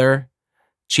their mother.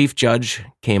 Chief judge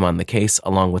came on the case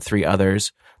along with 3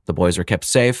 others. The boys were kept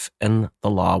safe, and the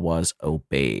law was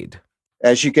obeyed.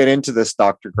 As you get into this,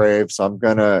 Dr. Graves, I'm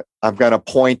gonna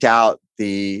point out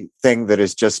the thing that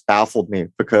has just baffled me,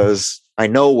 because I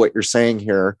know what you're saying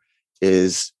here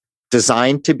is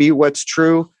designed to be what's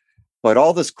true, but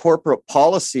all this corporate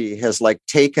policy has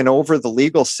taken over the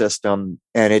legal system,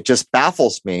 and it just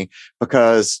baffles me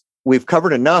because we've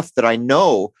covered enough that I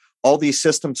know all these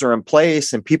systems are in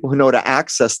place, and people who know to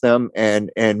access them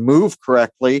and move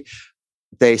correctly,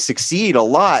 they succeed a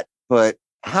lot. But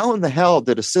how in the hell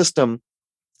did a system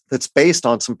that's based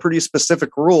on some pretty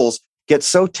specific rules get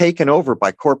so taken over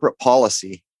by corporate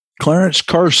policy? Clarence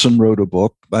Carson wrote a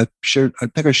book. I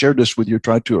think I shared this with you,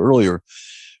 tried to earlier,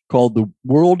 called The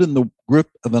World in the Grip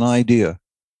of an Idea.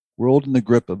 World in the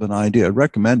Grip of an Idea. I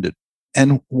recommend it.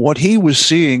 And what he was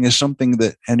seeing is something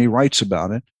that, and he writes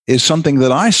about it, is something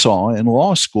that I saw in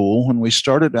law school when we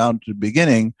started out at the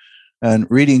beginning and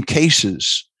reading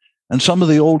cases. And some of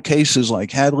the old cases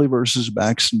like Hadley versus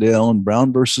Baxendale and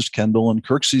Brown versus Kendall and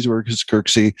Kirksey versus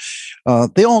Kirksey,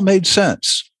 they all made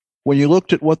sense. When you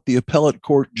looked at what the appellate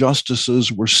court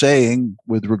justices were saying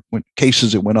with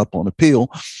cases that went up on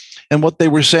appeal, and what they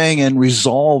were saying in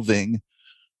resolving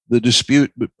the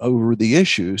dispute over the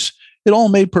issues, it all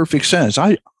made perfect sense.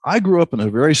 I grew up in a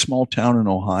very small town in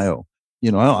Ohio.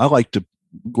 I like to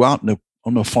go out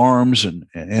on the farms and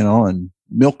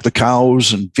milk the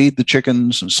cows and feed the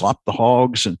chickens and slop the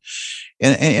hogs and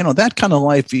that kind of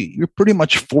life. You're pretty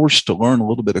much forced to learn a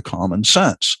little bit of common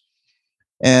sense.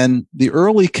 And the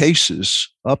early cases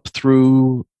up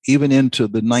through even into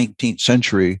the 19th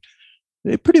century,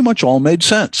 they pretty much all made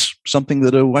sense, something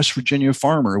that a West Virginia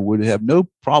farmer would have no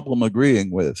problem agreeing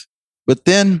with. But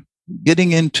then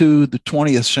getting into the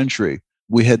 20th century,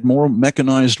 we had more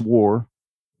mechanized war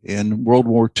in World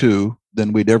War II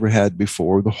than we'd ever had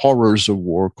before. The horrors of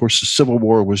war. Of course, the Civil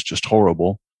War was just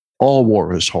horrible. All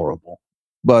war is horrible.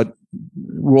 But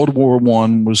World War I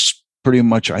was pretty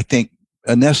much, I think,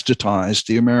 anesthetized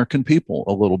the American people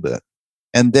a little bit.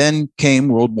 And then came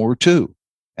World War II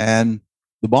and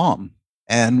the bomb.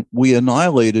 And we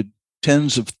annihilated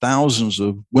tens of thousands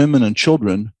of women and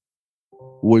children,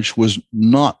 which was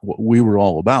not what we were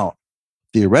all about,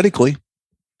 theoretically.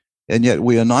 And yet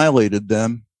we annihilated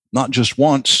them, not just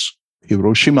once,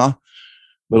 Hiroshima,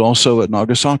 but also at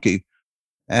Nagasaki.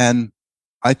 And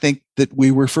I think that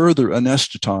we were further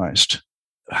anesthetized.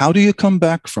 How do you come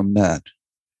back from that?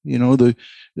 The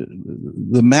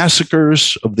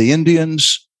massacres of the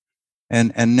Indians,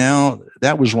 and now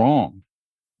that was wrong.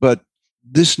 But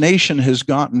this nation has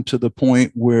gotten to the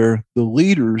point where the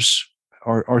leaders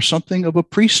are something of a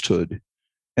priesthood.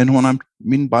 And when I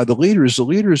mean by the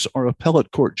leaders are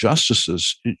appellate court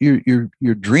justices. You're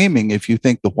dreaming if you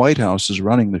think the White House is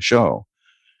running the show.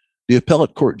 The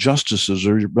appellate court justices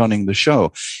are running the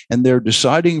show, and they're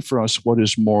deciding for us what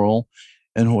is moral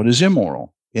and what is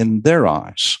immoral in their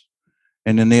eyes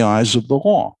and in the eyes of the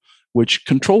law, which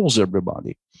controls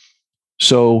everybody.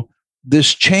 So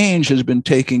this change has been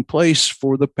taking place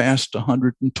for the past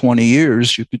 120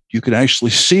 years. You could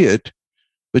actually see it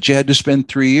but you had to spend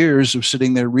 3 years of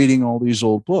sitting there reading all these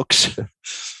old books.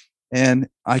 And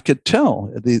I could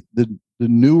tell the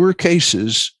newer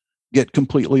cases get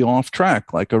completely off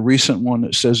track, like a recent one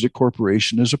that says the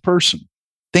corporation is a person.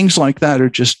 Things like that are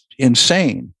just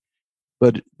insane.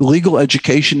 But legal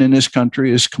education in this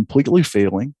country is completely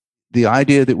failing. The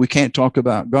idea that we can't talk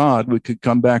about God, we could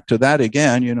come back to that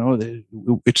again.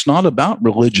 It's not about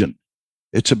religion.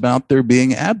 It's about there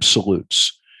being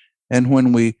absolutes. And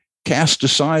when we cast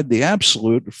aside the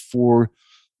absolute for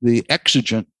the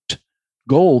exigent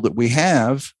goal that we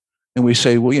have, and we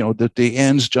say, well, that the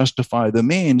ends justify the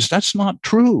means, that's not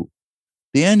true.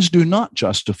 The ends do not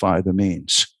justify the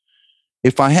means.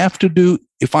 If I have to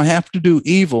do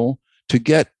evil to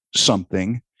get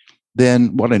something,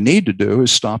 then what I need to do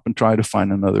is stop and try to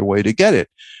find another way to get it.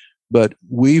 But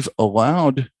we've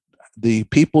allowed the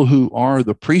people who are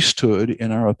the priesthood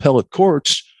in our appellate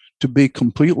courts to be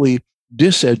completely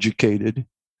diseducated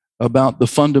about the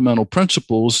fundamental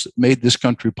principles that made this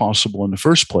country possible in the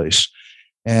first place.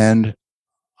 And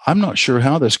I'm not sure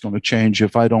how that's going to change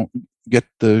if I don't get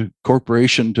the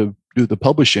corporation to do the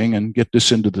publishing and get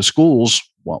this into the schools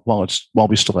while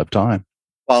we still have time.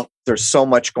 Well, there's so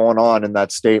much going on in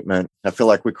that statement. I feel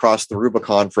like we crossed the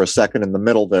Rubicon for a second in the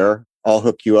middle there. I'll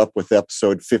hook you up with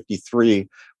episode 53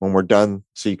 when we're done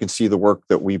so you can see the work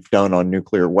that we've done on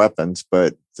nuclear weapons.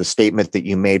 But the statement that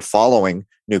you made following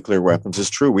nuclear weapons is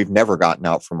true. We've never gotten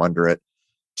out from under it.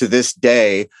 To this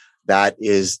day, that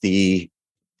is the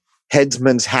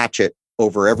headsman's hatchet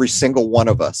over every single one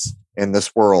of us in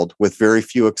this world, with very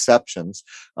few exceptions.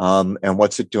 And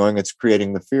what's it doing? It's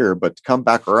creating the fear. But to come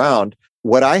back around,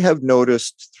 what I have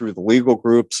noticed through the legal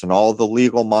groups and all the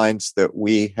legal minds that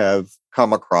we have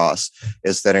come across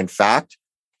is that, in fact,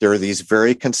 there are these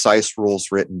very concise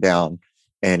rules written down.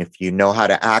 And if you know how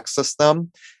to access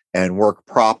them and work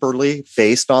properly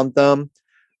based on them,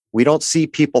 we don't see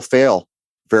people fail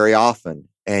very often.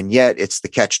 And yet it's the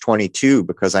catch-22,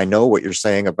 because I know what you're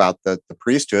saying about the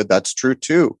priesthood. That's true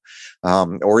too.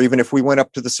 Or even if we went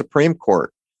up to the Supreme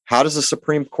Court, how does the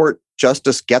Supreme Court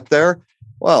justice get there?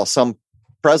 Well, some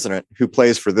president who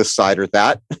plays for this side or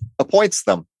that appoints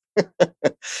them.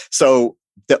 So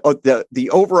the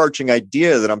overarching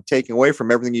idea that I'm taking away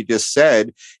from everything you just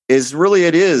said is really,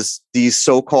 it is these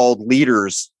so-called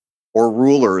leaders or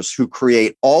rulers who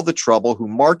create all the trouble, who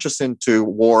march us into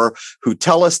war, who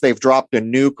tell us they've dropped a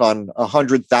nuke on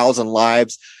 100,000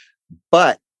 lives.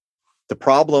 But the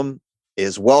problem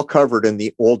is well covered in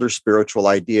the older spiritual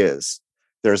ideas.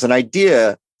 There's an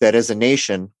idea that as a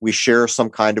nation, we share some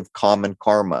kind of common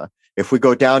karma. If we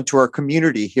go down to our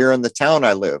community here in the town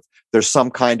I live, there's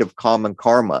some kind of common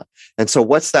karma. And so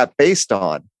what's that based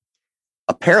on?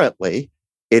 Apparently,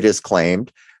 it is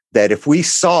claimed that if we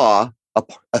saw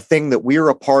a thing that we were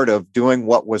a part of doing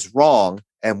what was wrong,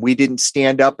 and we didn't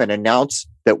stand up and announce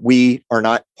that we are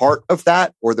not part of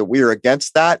that or that we are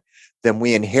against that, then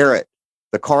we inherit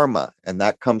the karma. And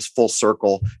that comes full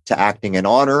circle to acting in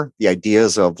honor, the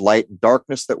ideas of light and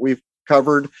darkness that we've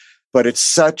covered. But it's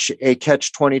such a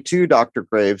catch-22, Dr.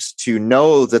 Graves, to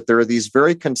know that there are these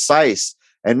very concise,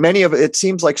 and many of it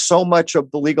seems like so much of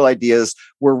the legal ideas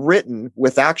were written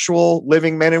with actual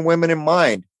living men and women in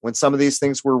mind when some of these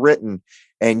things were written.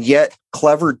 And yet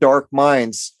clever, dark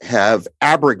minds have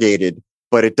abrogated,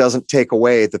 but it doesn't take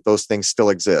away that those things still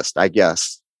exist, I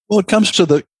guess. Well, it comes to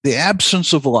the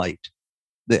absence of light.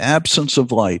 The absence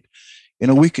of light.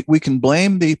 We can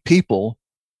blame the people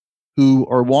who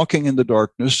are walking in the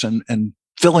darkness and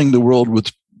filling the world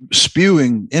with,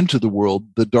 spewing into the world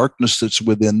the darkness that's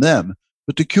within them.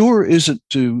 But the cure isn't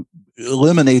to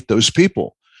eliminate those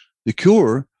people. The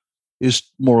cure is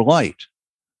more light.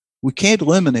 We can't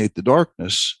eliminate the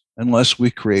darkness unless we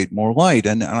create more light.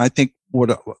 And I think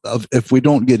if we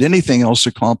don't get anything else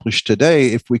accomplished today,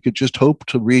 if we could just hope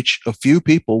to reach a few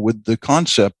people with the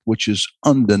concept, which is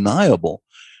undeniable,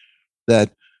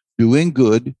 that doing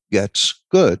good gets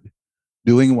good.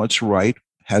 Doing what's right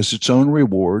has its own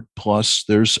reward, plus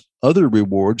there's other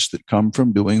rewards that come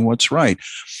from doing what's right.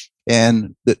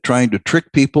 And that trying to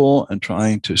trick people and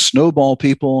trying to snowball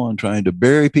people and trying to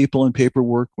bury people in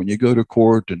paperwork when you go to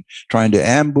court and trying to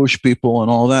ambush people and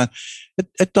all that,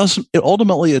 it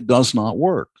ultimately does not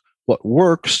work. What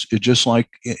works is just like,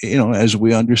 as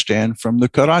we understand from the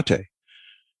karate.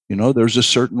 There's a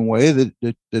certain way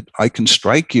that I can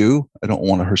strike you. I don't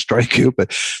want to strike you,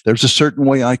 but there's a certain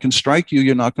way I can strike you.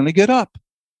 You're not going to get up.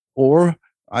 Or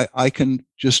I can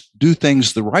just do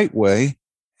things the right way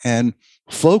and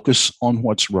focus on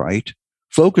what's right,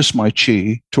 focus my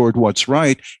chi toward what's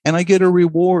right, and I get a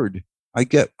reward. I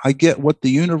get what the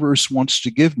universe wants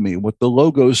to give me, what the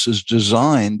Logos is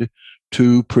designed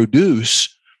to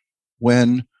produce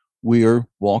when we are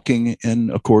walking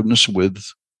in accordance with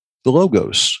the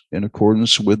Logos, in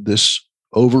accordance with this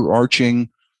overarching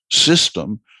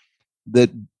system that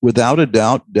without a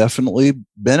doubt definitely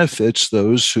benefits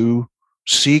those who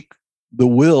seek the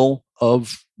will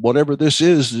of whatever this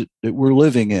is that we're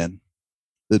living in,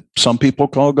 that some people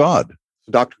call God.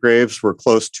 Dr. Graves, we're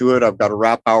close to it. I've got a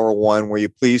wrap hour one. Will you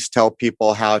please tell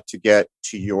people how to get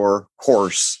to your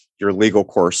course, your legal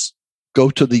course? Go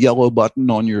to the yellow button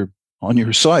on your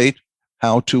site.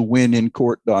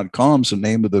 howtowinincourt.com is the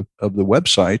name of the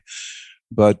website.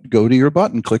 But go to your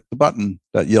button, click the button,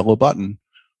 that yellow button.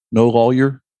 No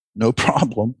lawyer, no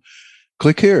problem.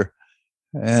 Click here.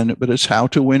 But it's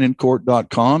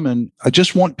howtowinincourt.com. And I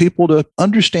just want people to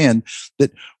understand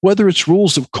that whether it's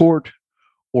rules of court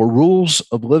or rules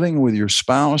of living with your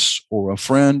spouse or a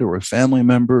friend or a family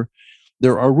member,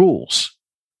 there are rules.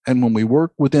 And when we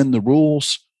work within the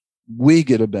rules, we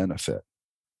get a benefit.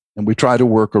 And we try to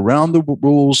work around the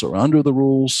rules or under the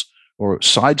rules or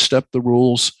sidestep the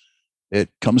rules. It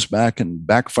comes back and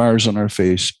backfires on our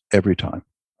face every time.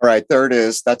 All right, there it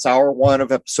is. That's hour one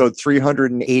of episode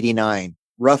 389,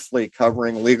 roughly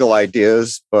covering legal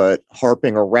ideas, but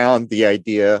harping around the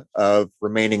idea of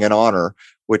remaining in honor,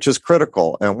 which is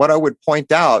critical. And what I would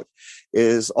point out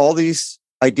is all these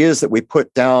ideas that we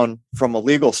put down from a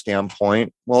legal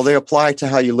standpoint, well, they apply to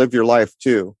how you live your life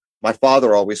too. My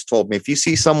father always told me, if you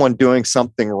see someone doing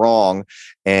something wrong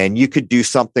and you could do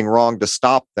something wrong to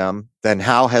stop them, then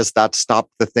how has that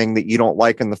stopped the thing that you don't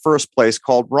like in the first place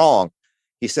called wrong?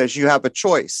 He says you have a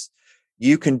choice.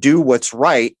 You can do what's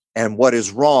right, and what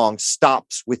is wrong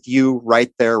stops with you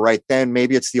right there, right then.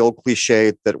 Maybe it's the old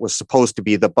cliche that was supposed to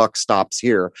be the buck stops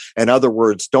here. In other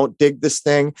words, don't dig this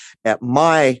thing. At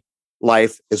my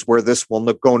life is where this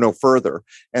will go no further.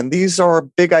 And these are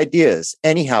big ideas.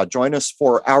 Anyhow, join us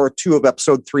for hour two of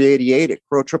episode 388 at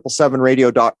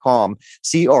crow777radio.com,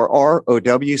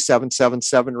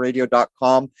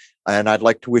 CRROW777radio.com. And I'd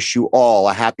like to wish you all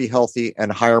a happy, healthy,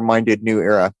 and higher-minded new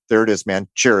era. There it is, man.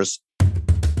 Cheers.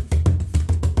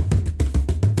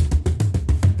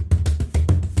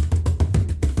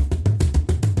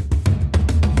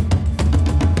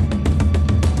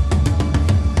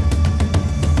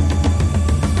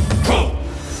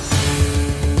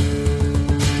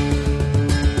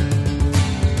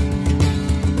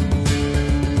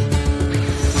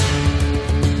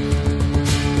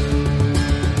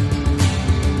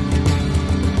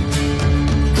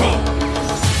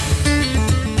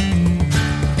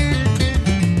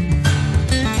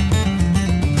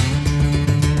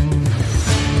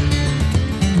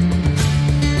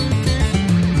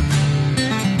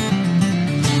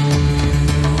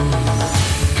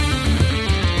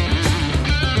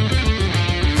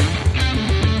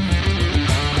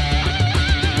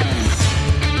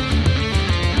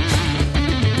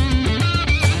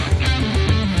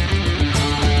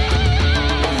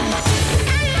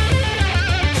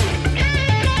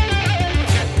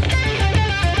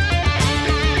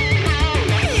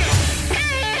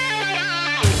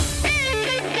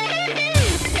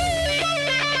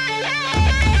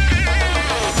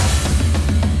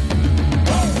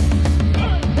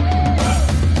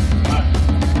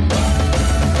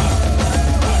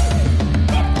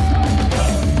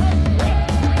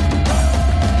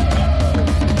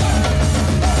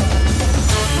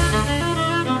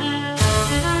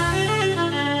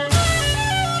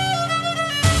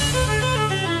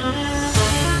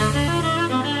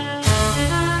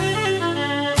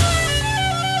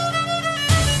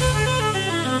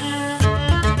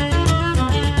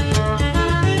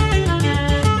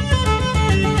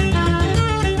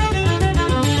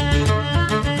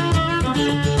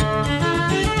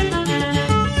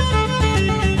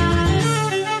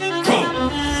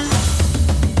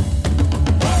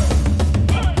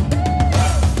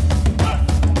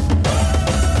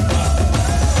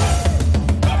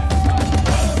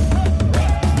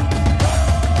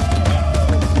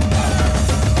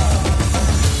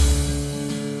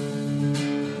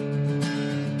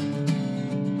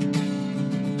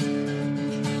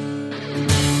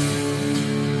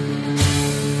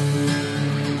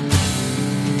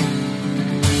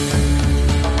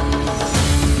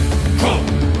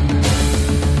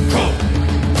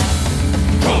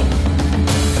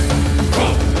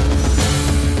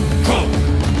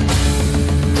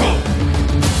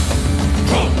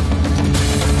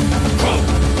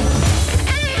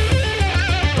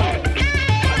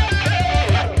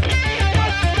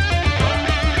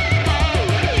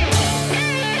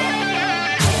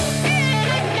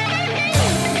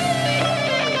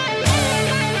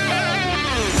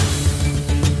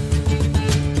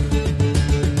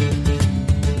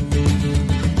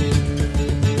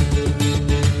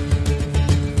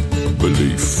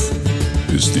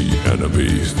 is the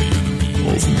enemy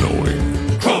of knowing.